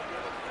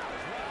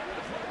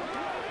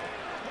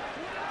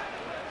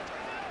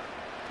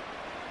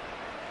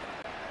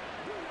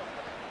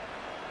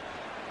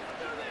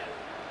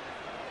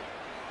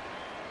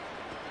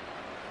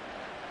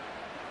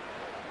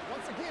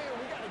 Once again,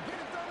 we got to get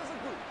it done as a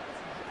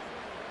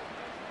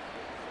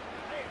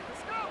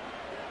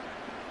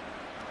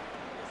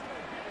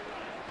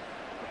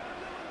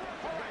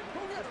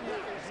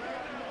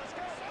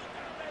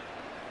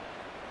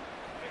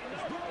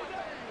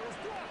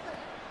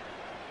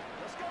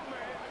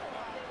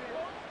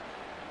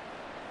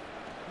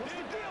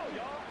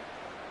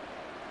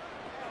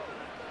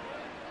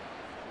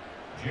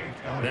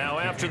Now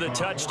after the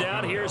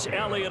touchdown, here's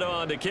Elliott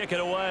on to kick it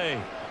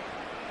away.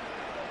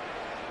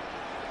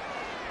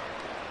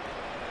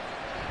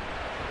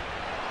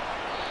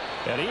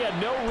 And he had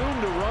no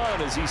room to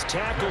run as he's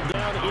tackled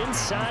down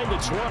inside the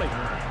 20.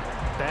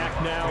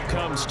 Back now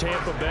comes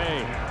Tampa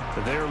Bay.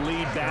 Their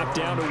lead back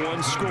down to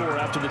 1 score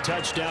after the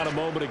touchdown a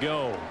moment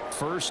ago.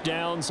 First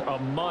down's a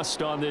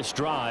must on this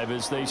drive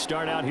as they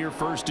start out here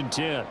 1st and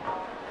 10.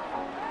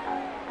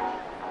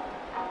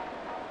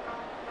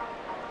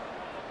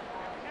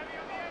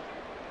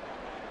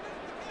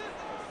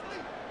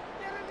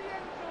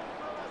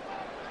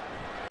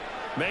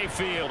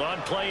 Mayfield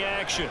on play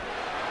action.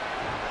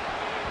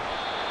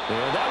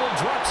 And that one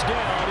drops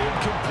down,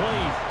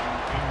 incomplete.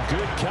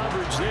 Good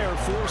coverage there,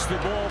 forced the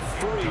ball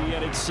free,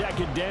 and it's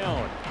 2nd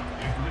down.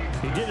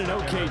 He did an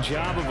okay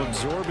job of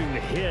absorbing the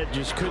hit,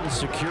 just couldn't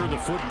secure the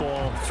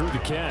football through the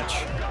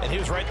catch. And he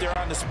was right there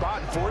on the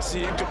spot and forced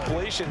the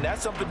incompletion.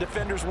 That's something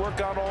defenders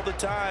work on all the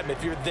time.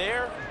 If you're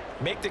there,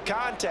 make the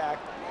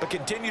contact, but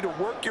continue to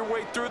work your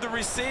way through the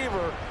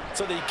receiver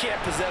so that you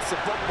can't possess the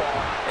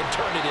football and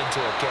turn it into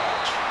a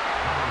catch.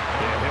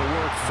 Yeah, he'll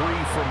work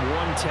free from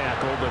 1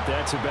 tackle, but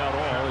that's about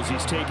all as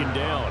he's taken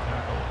down.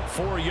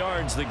 4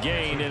 yards the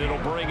gain, and it'll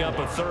bring up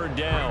a 3rd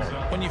down.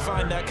 When you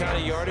find that kind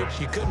of yardage,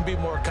 you couldn't be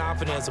more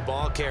confident as a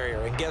ball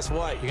carrier. And guess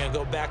what? You're going to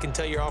go back and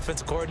tell your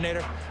offensive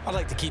coordinator, I'd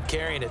like to keep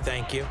carrying it,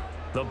 thank you.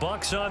 The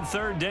Bucs on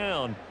 3rd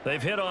down.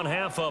 They've hit on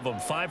half of them,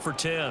 5 for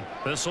 10.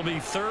 This will be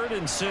 3rd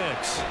and 6.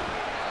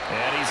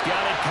 And he's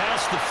got it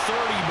past the 30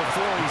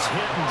 before he's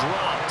hit and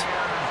dropped.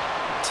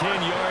 10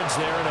 yards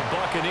there and a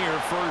Buccaneer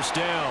 1st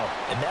down.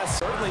 And that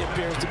certainly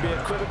appears to be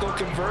a critical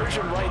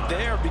conversion right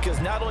there, because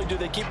not only do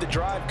they keep the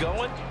drive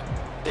going,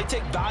 they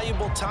take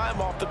valuable time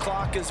off the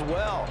clock as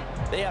well.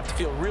 They have to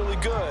feel really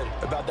good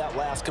about that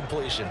last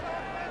completion.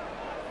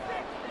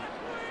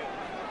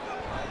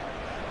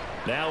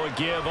 Now a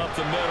give up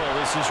the middle.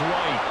 This is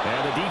White.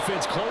 And the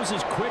defense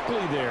closes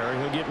quickly there.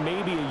 He'll get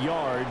maybe a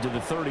yard to the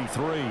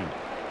 33.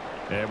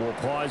 And we'll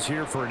pause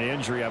here for an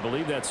injury. I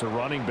believe that's a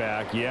running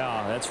back.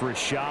 Yeah, that's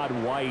Rashad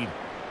White,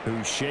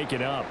 who's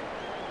shaken up.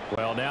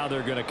 Well, now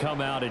they're going to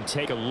come out and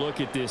take a look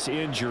at this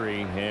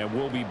injury, and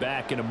we'll be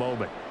back in a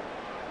moment.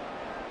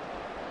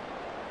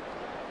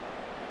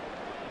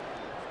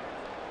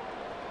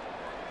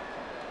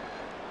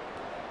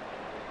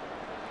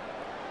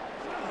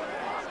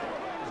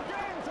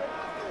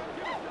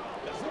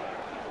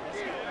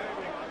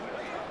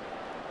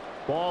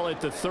 Ball at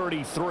the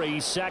 33,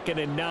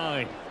 2nd and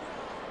 9.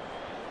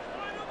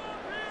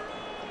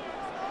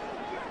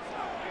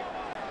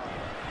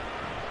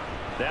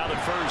 Now the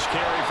first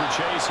carry for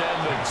Chase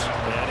Edmonds.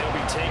 And he'll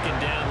be taken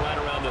down right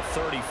around the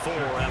 34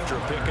 after a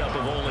pickup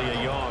of only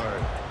a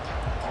yard.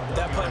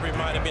 That play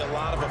reminded me a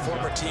lot of a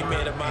former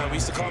teammate of mine. We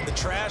used to call him the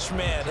trash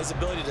man. His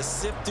ability to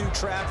sift through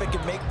traffic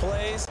and make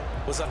plays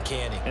was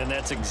uncanny. And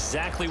that's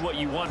exactly what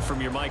you want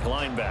from your Mike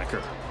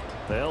linebacker.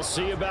 They'll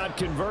see about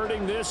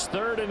converting this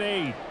 3rd and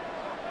 8.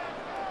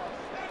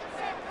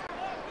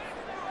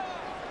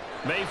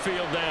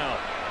 Mayfield down.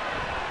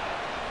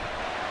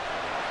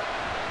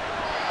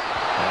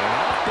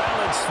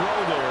 Balance throw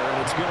there,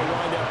 and it's going to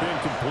wind up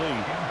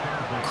incomplete.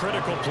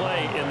 Critical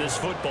play in this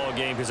football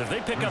game, because if they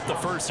pick up the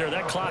first there,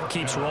 that clock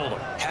keeps rolling.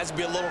 Has to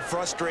be a little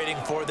frustrating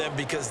for them,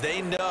 because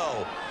they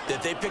know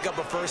that they pick up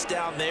a 1st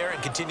down there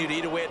and continue to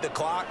eat away at the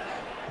clock,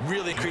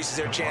 really increases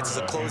their chances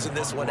of closing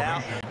this one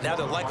out. Now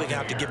they're likely going to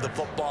have to give the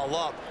football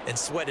up and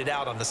sweat it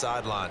out on the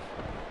sideline.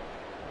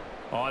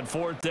 On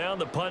 4th down,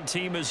 the punt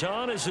team is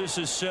on as this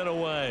is sent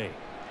away.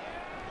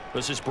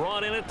 This is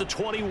brought in at the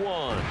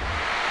 21.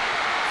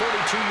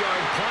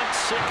 42-yard punt,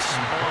 6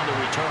 on the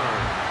return.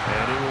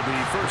 And it will be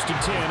 1st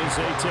and 10 as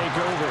they take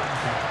over.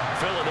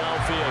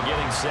 Philadelphia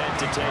getting set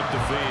to take the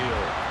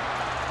field.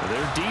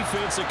 Their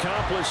defense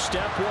accomplished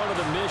step 1 of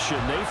the mission.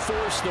 They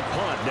forced the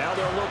punt. Now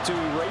they'll look to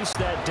erase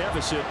that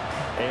deficit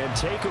and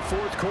take a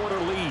 4th quarter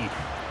lead.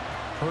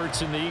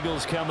 Hurts and the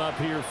Eagles come up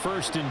here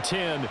 1st and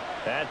 10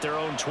 at their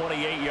own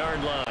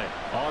 28-yard line.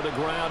 On the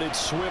ground, it's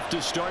Swift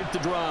to start the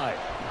drive.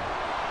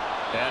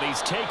 And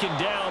he's taken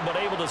down, but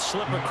able to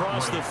slip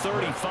across the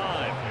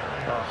 35.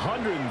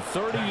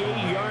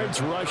 138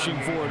 yards rushing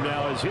for him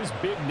now as his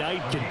big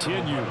night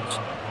continues.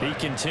 He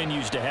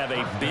continues to have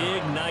a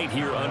big night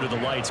here under the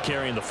lights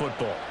carrying the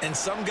football. And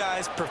some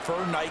guys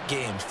prefer night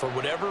games. For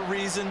whatever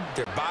reason,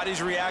 their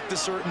bodies react a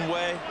certain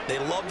way. They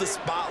love the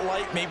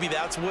spotlight. Maybe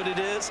that's what it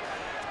is.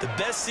 The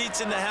best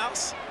seats in the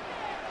house,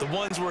 the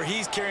ones where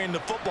he's carrying the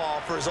football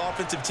for his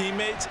offensive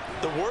teammates.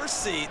 The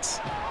worst seats,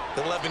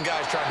 the 11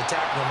 guys trying to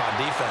tackle him on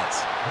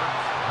defense.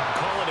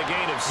 Call it a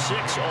gain of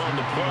 6 on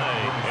the play,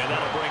 and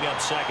that'll bring up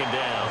 2nd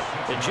down.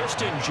 And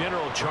just in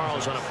general,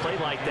 Charles, on a play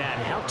like that,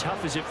 how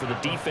tough is it for the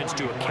defense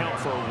to account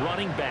for a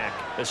running back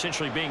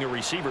essentially being a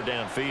receiver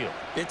downfield?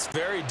 It's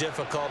very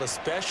difficult,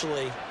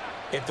 especially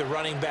if the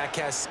running back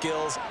has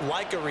skills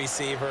like a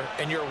receiver,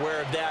 and you're aware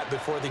of that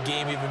before the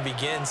game even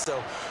begins. So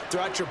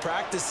throughout your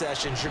practice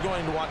sessions, you're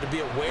going to want to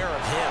be aware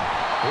of him.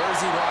 Where is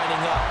he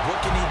lining up?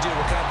 What can he do?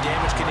 What kind of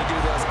damage can he do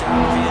to us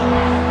downfield?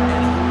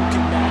 And who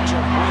can match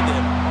up with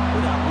him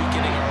without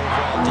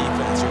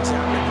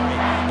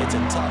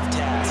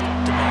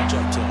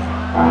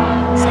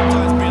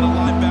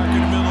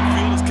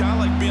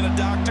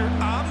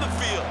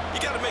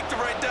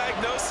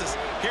passes.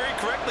 Here he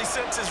correctly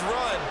sets his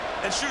run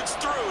and shoots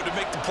through to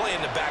make the play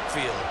in the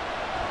backfield.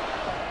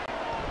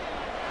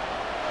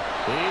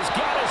 He's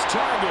got his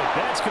target.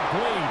 That's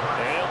complete.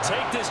 And he'll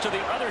take this to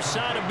the other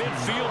side of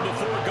midfield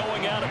before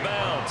going out of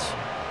bounds.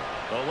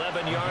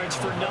 11 yards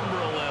for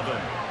number 11.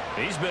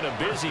 He's been a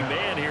busy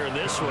man here in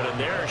this one, and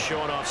they're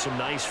showing off some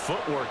nice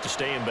footwork to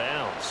stay in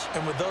bounds.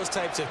 And with those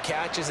types of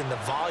catches and the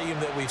volume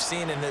that we've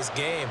seen in this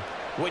game,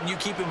 wouldn't you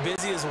keep him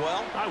busy as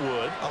well? I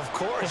would. Of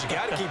course. You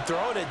got to keep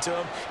throwing it to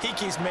him. He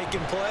keeps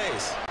making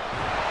plays.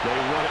 They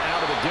run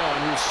out of the gun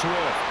with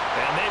Swift.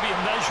 And maybe a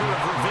measure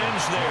of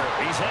revenge there.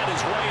 He's had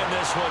his way in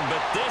this one,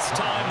 but this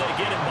time they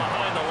get him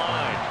behind the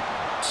line.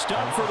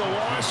 Stuck for the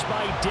loss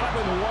by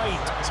Devin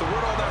White. So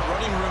where'd all that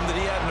running room that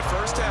he had in the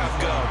first half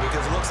go?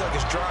 Because it looks like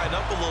it's drying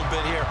up a little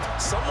bit here.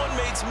 Someone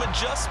made some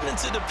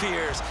adjustments, it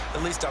appears,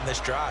 at least on this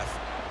drive.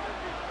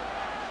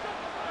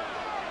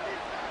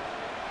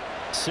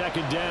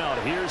 Second down.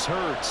 Here's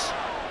Hurts.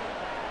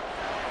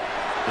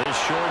 This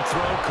short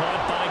throw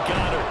caught by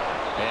Goddard.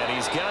 And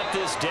he's got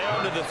this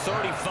down to the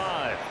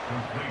 35.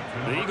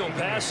 The Eagle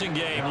passing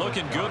game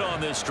looking good on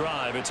this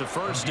drive. It's a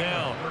first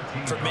down.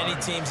 For many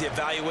teams, the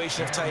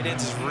evaluation of tight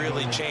ends has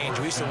really changed.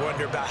 We used to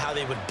wonder about how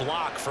they would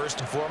block first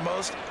and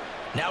foremost.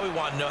 Now we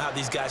want to know how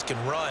these guys can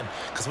run,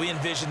 because we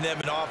envision them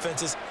in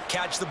offenses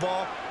catch the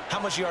ball. How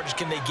much yardage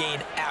can they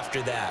gain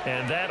after that?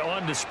 And that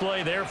on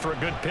display there for a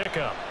good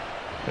pickup.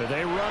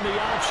 They run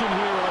the option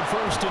here on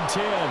 1st and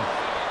 10.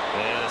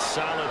 And a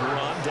solid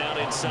run down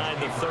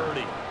inside the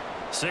 30.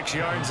 6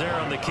 yards there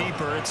on the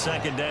keeper. It's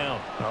second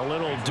down. A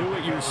little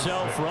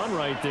do-it-yourself run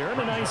right there, and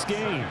a nice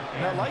game.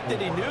 And I like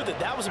that he knew that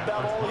that was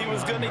about all he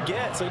was going to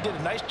get. So he did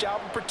a nice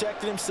job of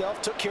protecting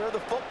himself, took care of the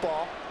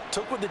football,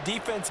 took what the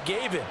defense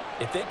gave him.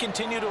 If they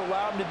continue to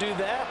allow him to do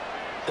that,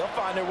 they'll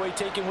find their way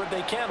taking what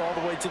they can all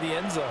the way to the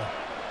end zone.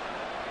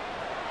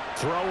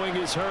 Throwing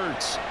is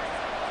Hurts.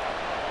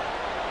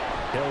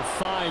 He'll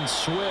find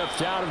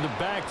Swift out of the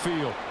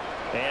backfield.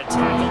 And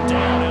tackled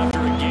down after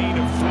a gain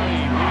of 3.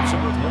 Leaves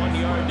him with 1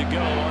 yard to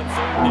go on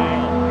third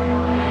down.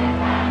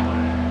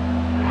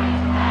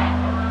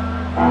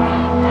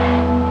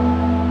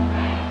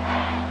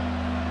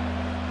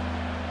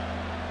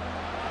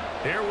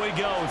 Here we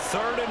go,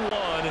 3rd and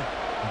 1.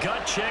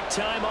 Gut check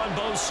time on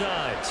both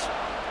sides.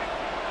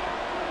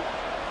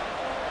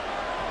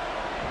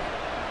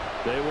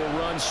 They will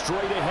run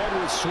straight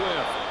ahead with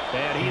Swift.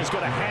 And he is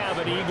going to have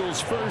an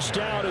Eagles first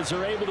down as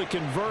they're able to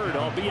convert,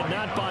 albeit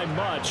not by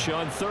much,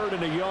 on 3rd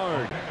and a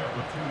yard.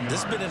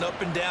 This has been an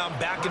up and down,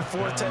 back and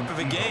forth type of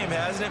a game,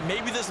 hasn't it?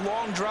 Maybe this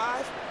long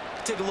drive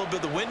take a little bit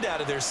of the wind out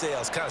of their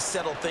sails, kind of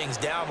settle things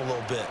down a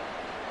little bit.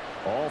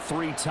 All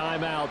 3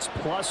 timeouts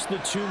plus the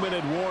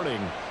 2-minute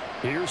warning.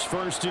 Here's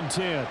 1st and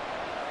 10.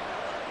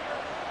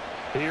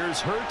 Here's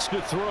Hurts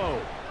to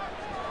throw.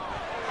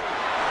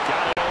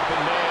 Got an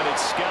open man,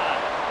 it's Scott.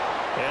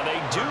 And they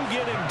do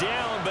get him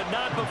down, but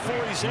not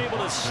before he's able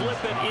to slip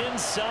it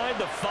inside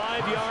the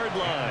 5-yard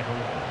line.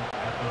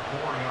 At the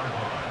 4-yard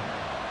line.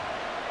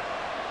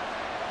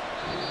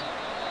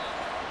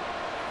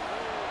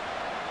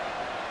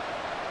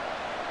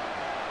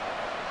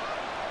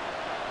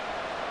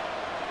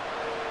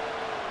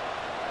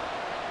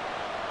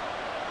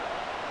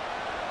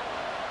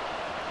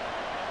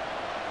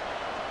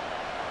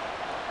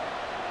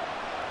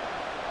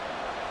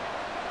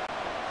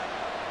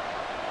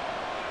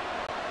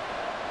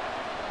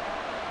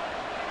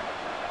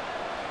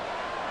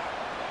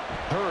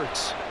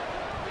 Hurts.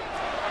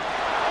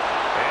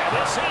 And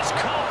this is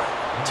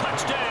caught.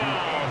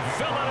 Touchdown,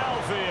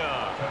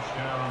 Philadelphia.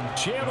 Touchdown.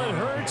 Jalen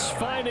Hurts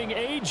finding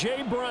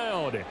A.J.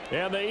 Brown.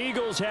 And the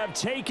Eagles have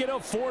taken a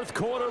 4th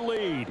quarter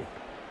lead.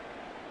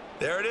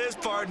 There it is,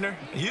 partner.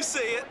 You see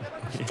it.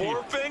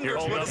 4 fingers. You're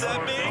holding What does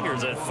up that 4 mean?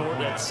 fingers.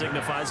 That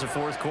signifies the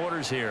 4th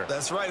quarters here.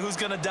 That's right. Who's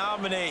going to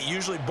dominate?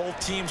 Usually both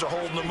teams are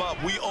holding them up.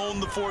 We own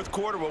the 4th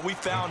quarter, what we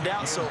found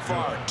out so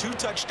far. 2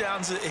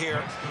 touchdowns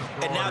here,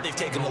 and now they've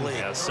taken the lead.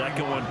 Yeah,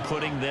 second one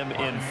putting them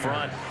in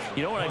front.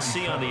 You know what I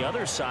see on the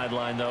other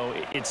sideline, though?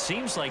 It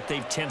seems like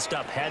they've tensed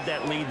up, had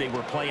that lead. They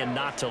were playing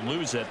not to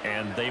lose it,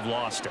 and they've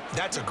lost it.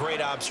 That's a great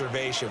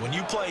observation. When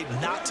you play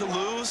not to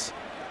lose,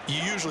 you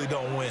usually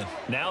don't win.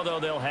 Now, though,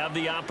 they'll have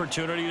the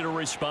opportunity to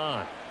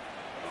respond.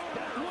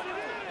 That's what it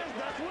is.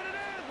 That's what it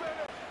is, baby.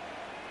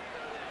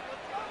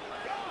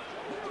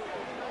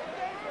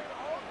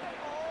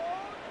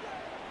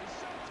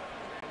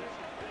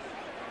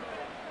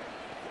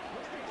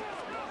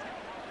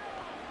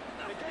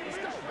 Let's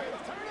go, baby.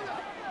 Turn it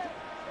up.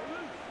 Stay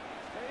loose.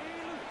 Stay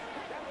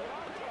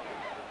loose.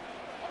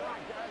 All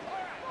right, guys. All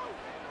right.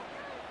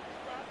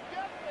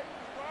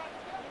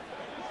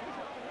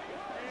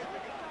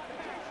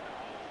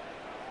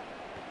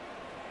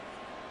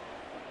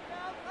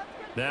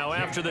 Now,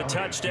 after the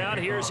touchdown,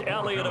 here's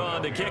Elliott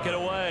on to kick it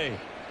away.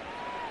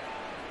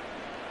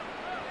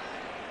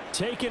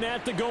 Taken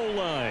at the goal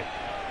line.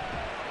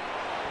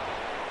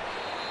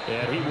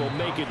 And he will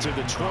make it to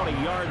the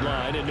 20-yard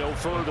line and no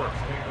further.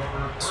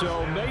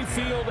 So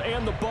Mayfield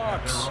and the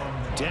Bucs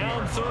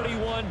down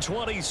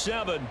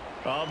 31-27.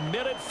 A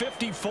minute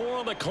 54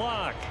 on the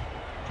clock.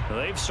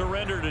 They've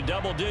surrendered a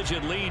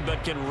double-digit lead,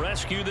 but can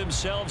rescue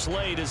themselves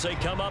late as they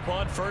come up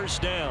on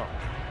first down.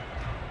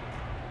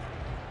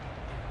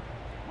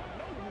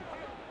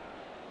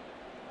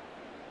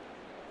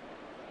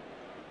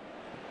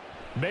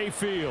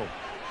 Mayfield.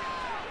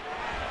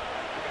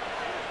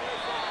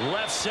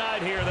 Left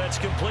side here, that's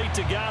complete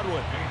to Godwin.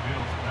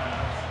 Mayfield's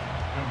pass,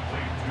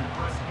 complete to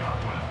Chris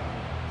Godwin.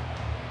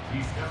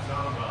 He steps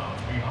out of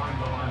bounds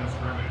behind the line of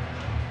scrimmage.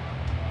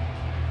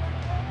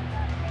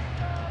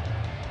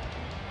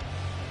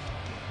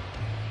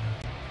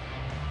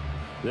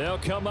 They'll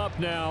come up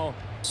now,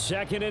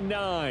 2nd and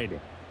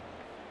 9.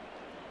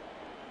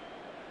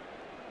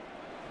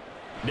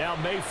 Now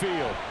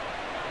Mayfield.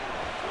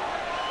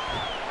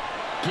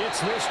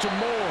 Gets this to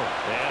Moore.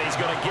 And he's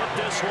going to get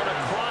this one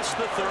across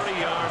the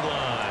 30-yard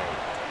line.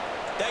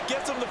 That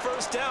gets them the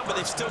first down, but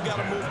they've still got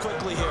to move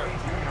quickly here.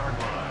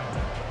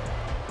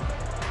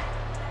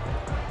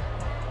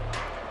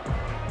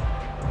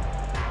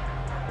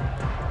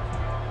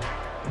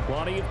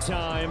 Plenty of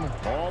time.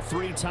 All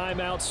 3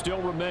 timeouts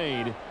still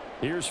remain.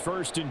 Here's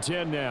 1st and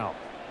 10 now.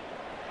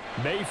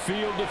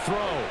 Mayfield to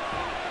throw.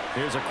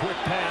 Here's a quick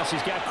pass.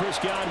 He's got Chris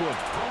Godwin.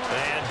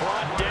 And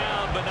brought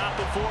down, but not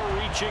before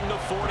reaching the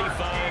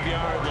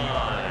 45-yard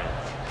line.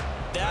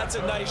 That's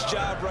a nice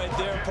job right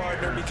there,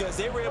 partner, because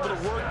they were able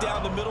to work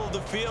down the middle of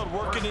the field,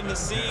 working in the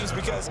seams,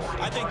 because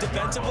I think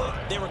defensively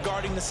they were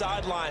guarding the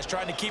sidelines,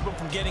 trying to keep them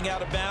from getting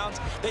out of bounds.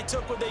 They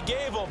took what they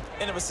gave them,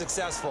 and it was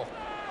successful.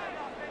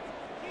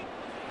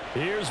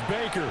 Here's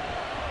Baker.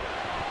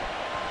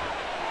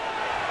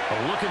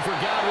 Looking for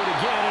Godwin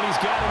again, and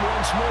he's got him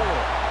once more.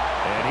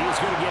 And he's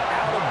going to get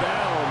out of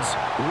bounds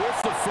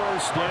with the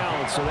first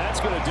down, so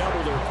that's going to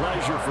double their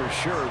pleasure for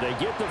sure. They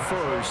get the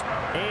first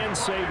and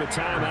save a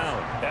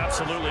timeout.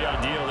 Absolutely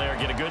ideal there.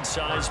 Get a good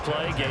size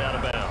play, get out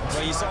of bounds.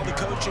 Well, you saw the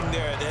coaching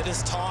there. That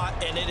is taught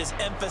and it is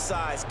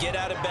emphasized. Get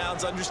out of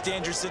bounds,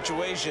 understand your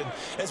situation,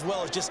 as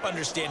well as just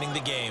understanding the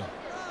game.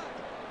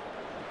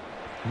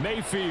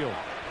 Mayfield.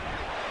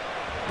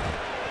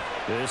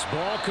 This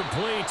ball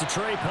complete to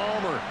Trey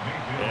Palmer.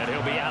 And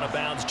he'll be out of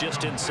bounds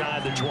just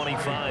inside the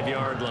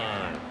 25-yard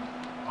line.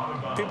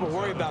 People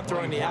worry about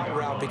throwing the out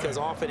route because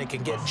often it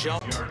can get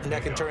jumped, and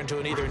that can turn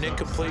into either an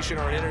incompletion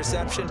or an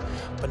interception.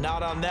 But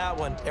not on that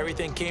one.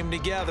 Everything came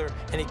together,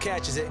 and he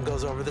catches it and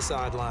goes over the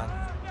sideline.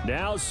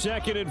 Now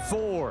 2nd and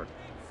 4.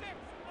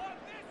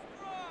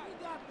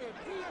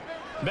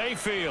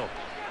 Mayfield.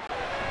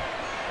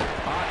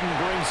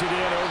 Otten brings it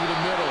in over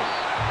the middle.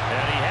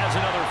 And he has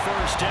another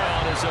first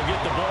down as they'll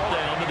get the ball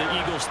down to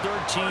the Eagles'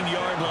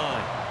 13-yard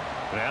line.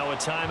 Now a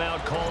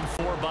timeout called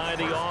for by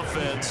the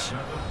offense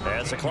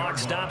as the clock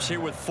stops here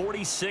with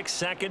 46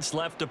 seconds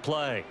left to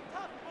play.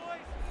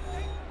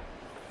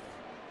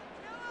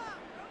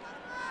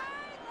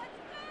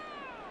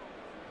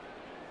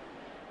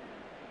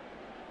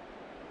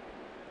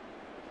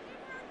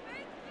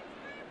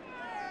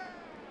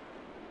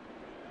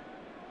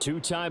 Two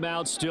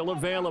timeouts still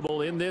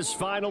available in this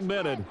final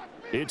minute.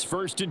 It's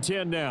 1st and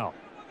 10 now.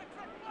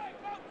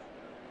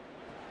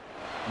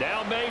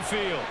 Now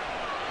Mayfield.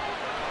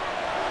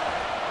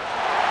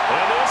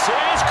 And this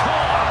is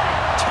caught.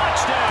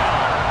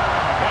 Touchdown.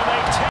 And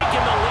they've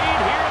taken the lead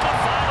here in the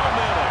final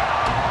minute.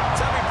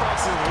 It's how many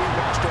practices we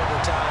watched over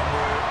time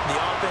where the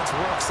offense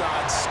works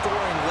on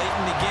scoring late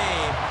in the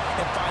game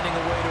and finding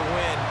a way to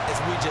win, as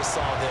we just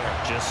saw there.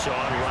 Just saw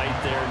it right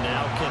there.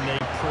 Now can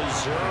they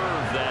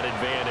preserve that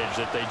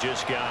advantage that they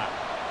just got?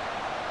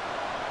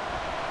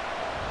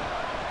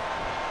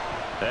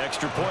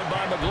 Extra point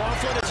by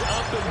McLaughlin is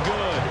up and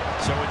good.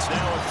 So it's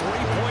now a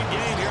 3-point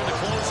game here in the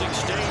closing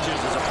stages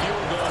as a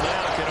field goal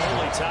now can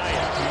only tie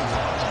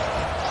it.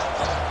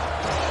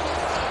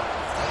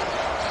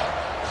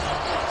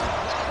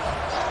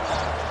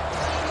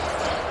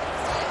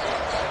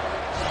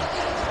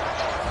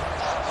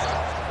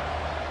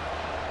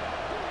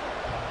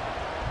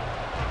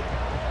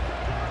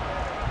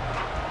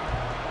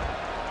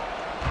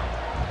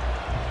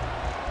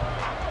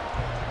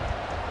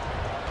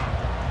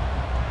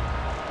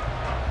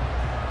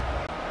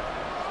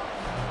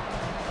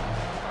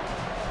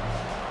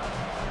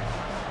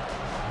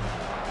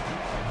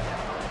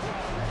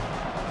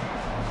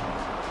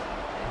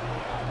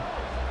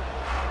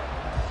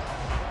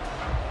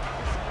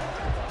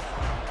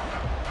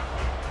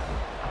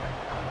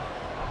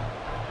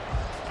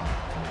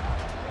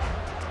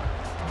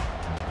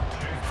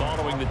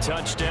 Following the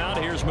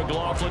touchdown, here's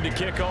McLaughlin to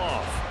kick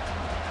off.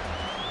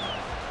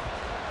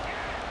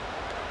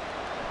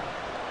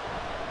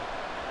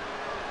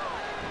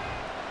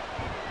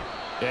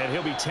 And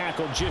he'll be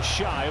tackled just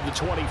shy of the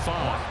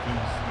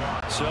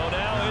 25. So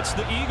now it's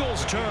the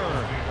Eagles'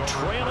 turn,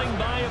 trailing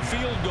by a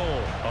field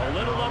goal. A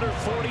little under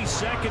 40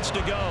 seconds to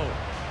go.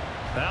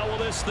 How will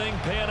this thing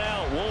pan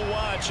out? We'll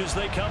watch as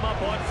they come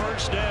up on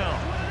first down.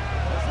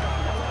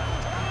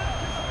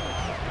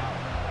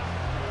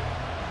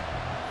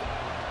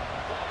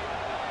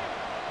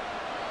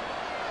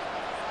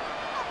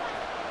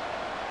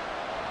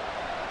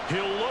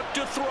 He'll look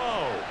to throw.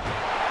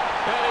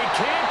 And he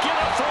can't get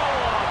a throw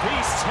off.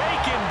 He's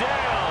taken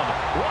down.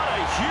 What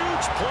a huge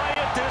play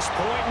at this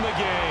point in the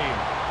game.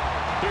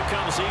 Here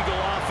comes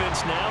Eagle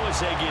offense now as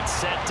they get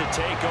set to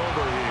take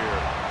over here.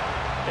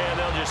 And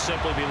they'll just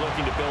simply be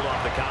looking to build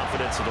off the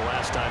confidence of the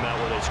last time out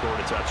where they scored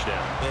a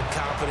touchdown. And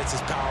confidence is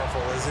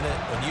powerful, isn't it?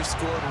 When you've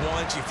scored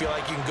once, you feel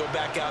like you can go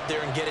back out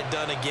there and get it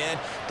done again.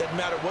 Doesn't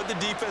matter what the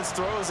defense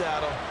throws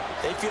at them.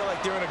 They feel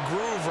like they're in a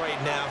groove right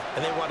now,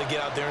 and they want to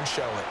get out there and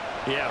show it.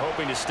 Yeah,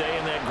 hoping to stay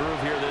in that groove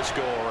here this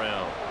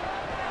go-around.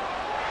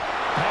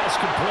 Pass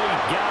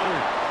complete.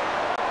 Goddard.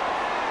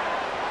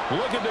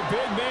 Look at the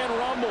big man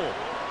rumble.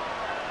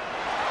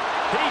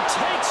 He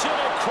takes it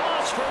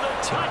across for the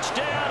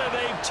touchdown, and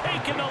they've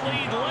taken the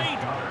lead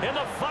late in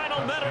the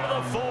final minute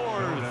of the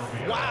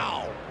fourth.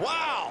 Wow.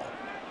 Wow.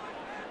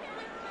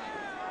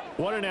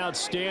 What an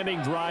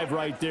outstanding drive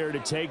right there to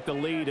take the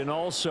lead. And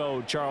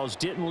also, Charles,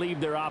 didn't leave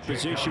their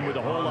opposition with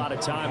a whole lot of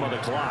time on the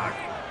clock.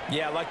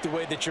 Yeah, I like the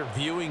way that you're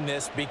viewing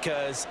this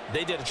because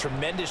they did a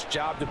tremendous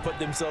job to put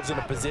themselves in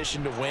a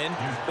position to win,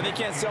 but they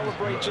can't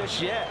celebrate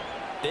just yet.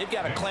 They've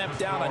got to clamp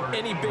down on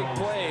any big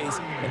plays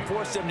and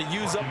force them to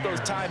use up those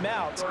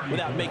timeouts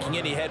without making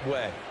any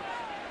headway.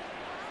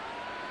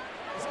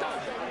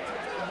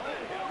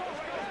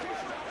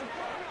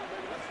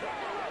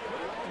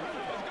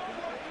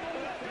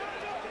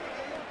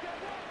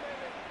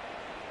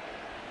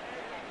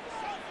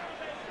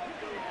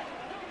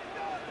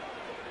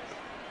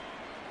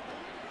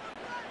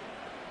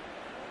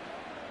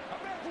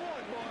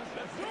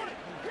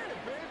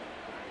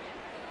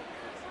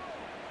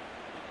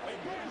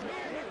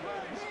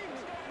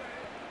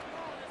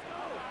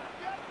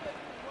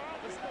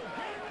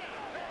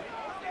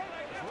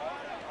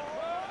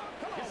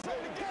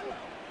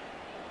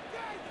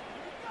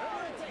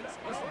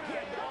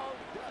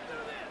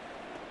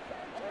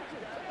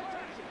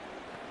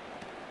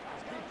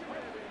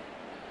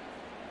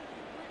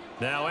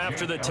 Now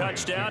after the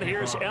touchdown,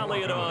 here's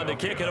Elliott on to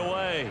kick it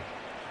away.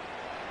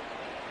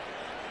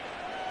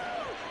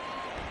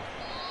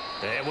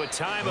 And with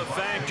time a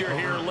factor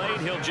here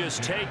late, he'll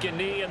just take a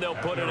knee and they'll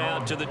put it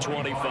out to the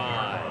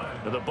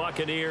 25. The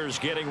Buccaneers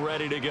getting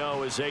ready to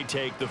go as they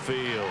take the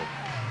field.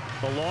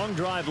 A long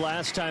drive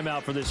last time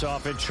out for this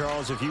offense,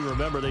 Charles. If you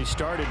remember, they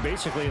started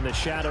basically in the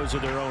shadows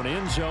of their own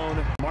end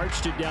zone,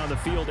 marched it down the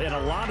field, and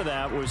a lot of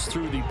that was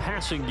through the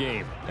passing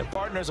game. And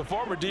partner, as a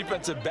former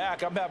defensive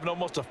back, I'm having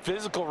almost a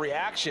physical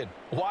reaction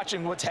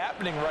watching what's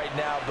happening right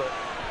now. But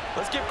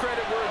let's give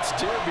credit where it's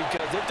due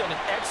because they've done an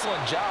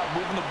excellent job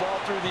moving the ball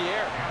through the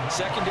air.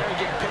 Secondary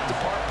getting picked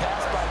apart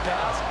pass by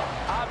pass.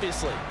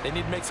 Obviously, they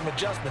need to make some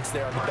adjustments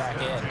there on the back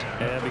end.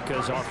 Yeah,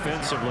 because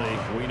offensively,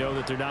 we know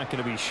that they're not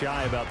going to be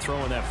shy about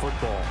throwing that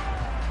football.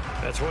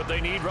 That's what they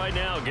need right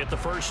now. Get the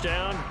first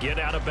down, get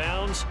out of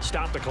bounds,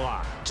 stop the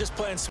clock. Just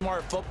playing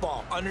smart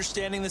football,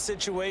 understanding the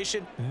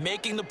situation,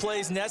 making the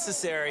plays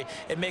necessary,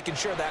 and making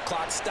sure that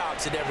clock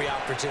stops at every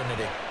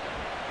opportunity.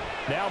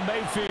 Now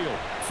Mayfield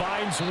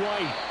finds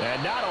White,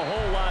 and not a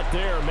whole lot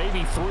there,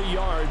 maybe 3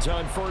 yards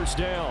on first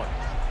down.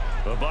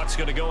 The Bucs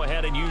going to go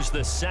ahead and use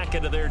the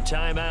second of their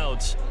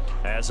timeouts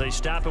as they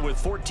stop it with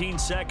 14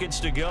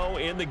 seconds to go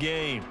in the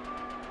game.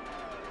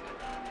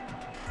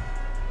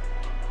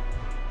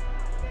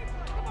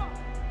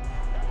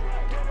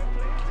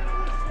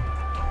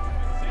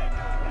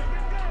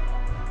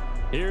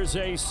 Here's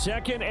a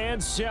 2nd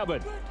and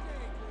 7.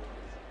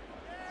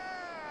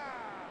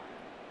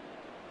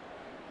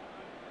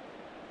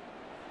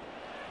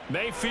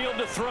 Mayfield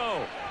to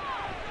throw.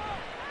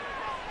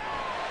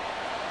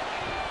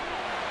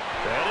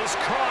 That is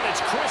caught. It's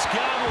Chris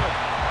Godwin.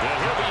 And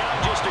he'll be out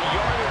just a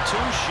yard or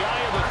two shy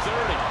of the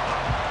 30.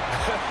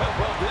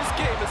 Well, this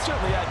game has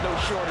certainly had no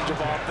shortage of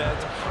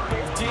offense.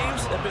 Both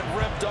teams have been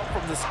revved up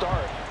from the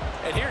start.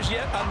 And here's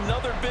yet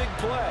another big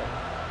play.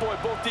 Boy,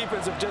 both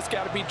defenses have just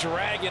got to be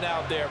dragging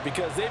out there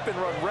because they've been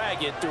run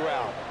ragged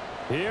throughout.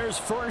 Here's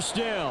first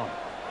down.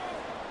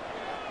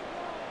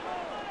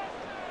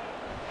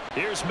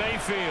 Here's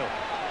Mayfield.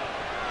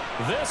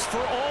 This for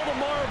all the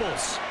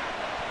marbles.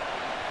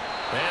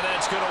 And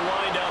that's going to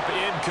wind up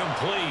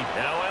incomplete.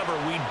 However,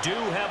 we do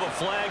have a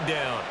flag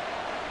down.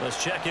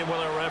 Let's check in with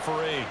our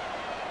referee.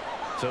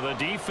 So the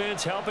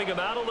defense helping him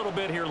out a little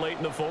bit here late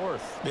in the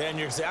fourth. Yeah, and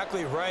you're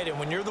exactly right. And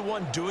when you're the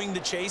one doing the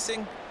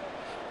chasing,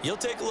 you'll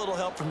take a little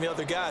help from the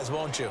other guys,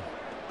 won't you?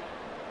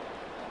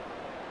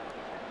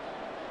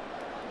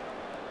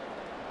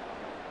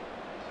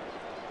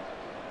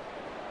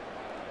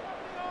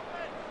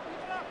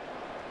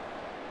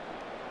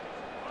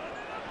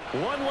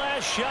 One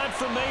last shot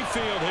from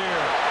Mayfield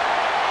here.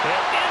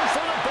 And in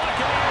for the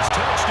Buccaneers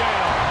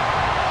touchdown.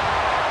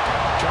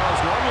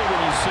 Charles, normally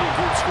when you see a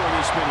group score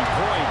this many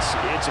points,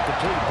 it's a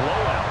complete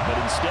blowout. But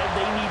instead,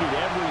 they needed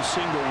every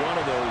single one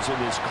of those in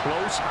this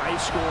close,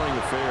 high-scoring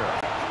affair.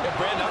 And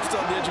Brandon, I'm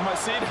still on the edge of my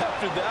seat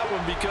after that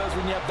one because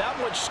when you have that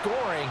much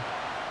scoring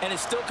and it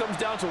still comes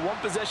down to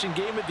one possession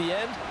game at the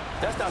end,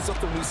 that's not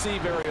something we see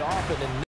very often. And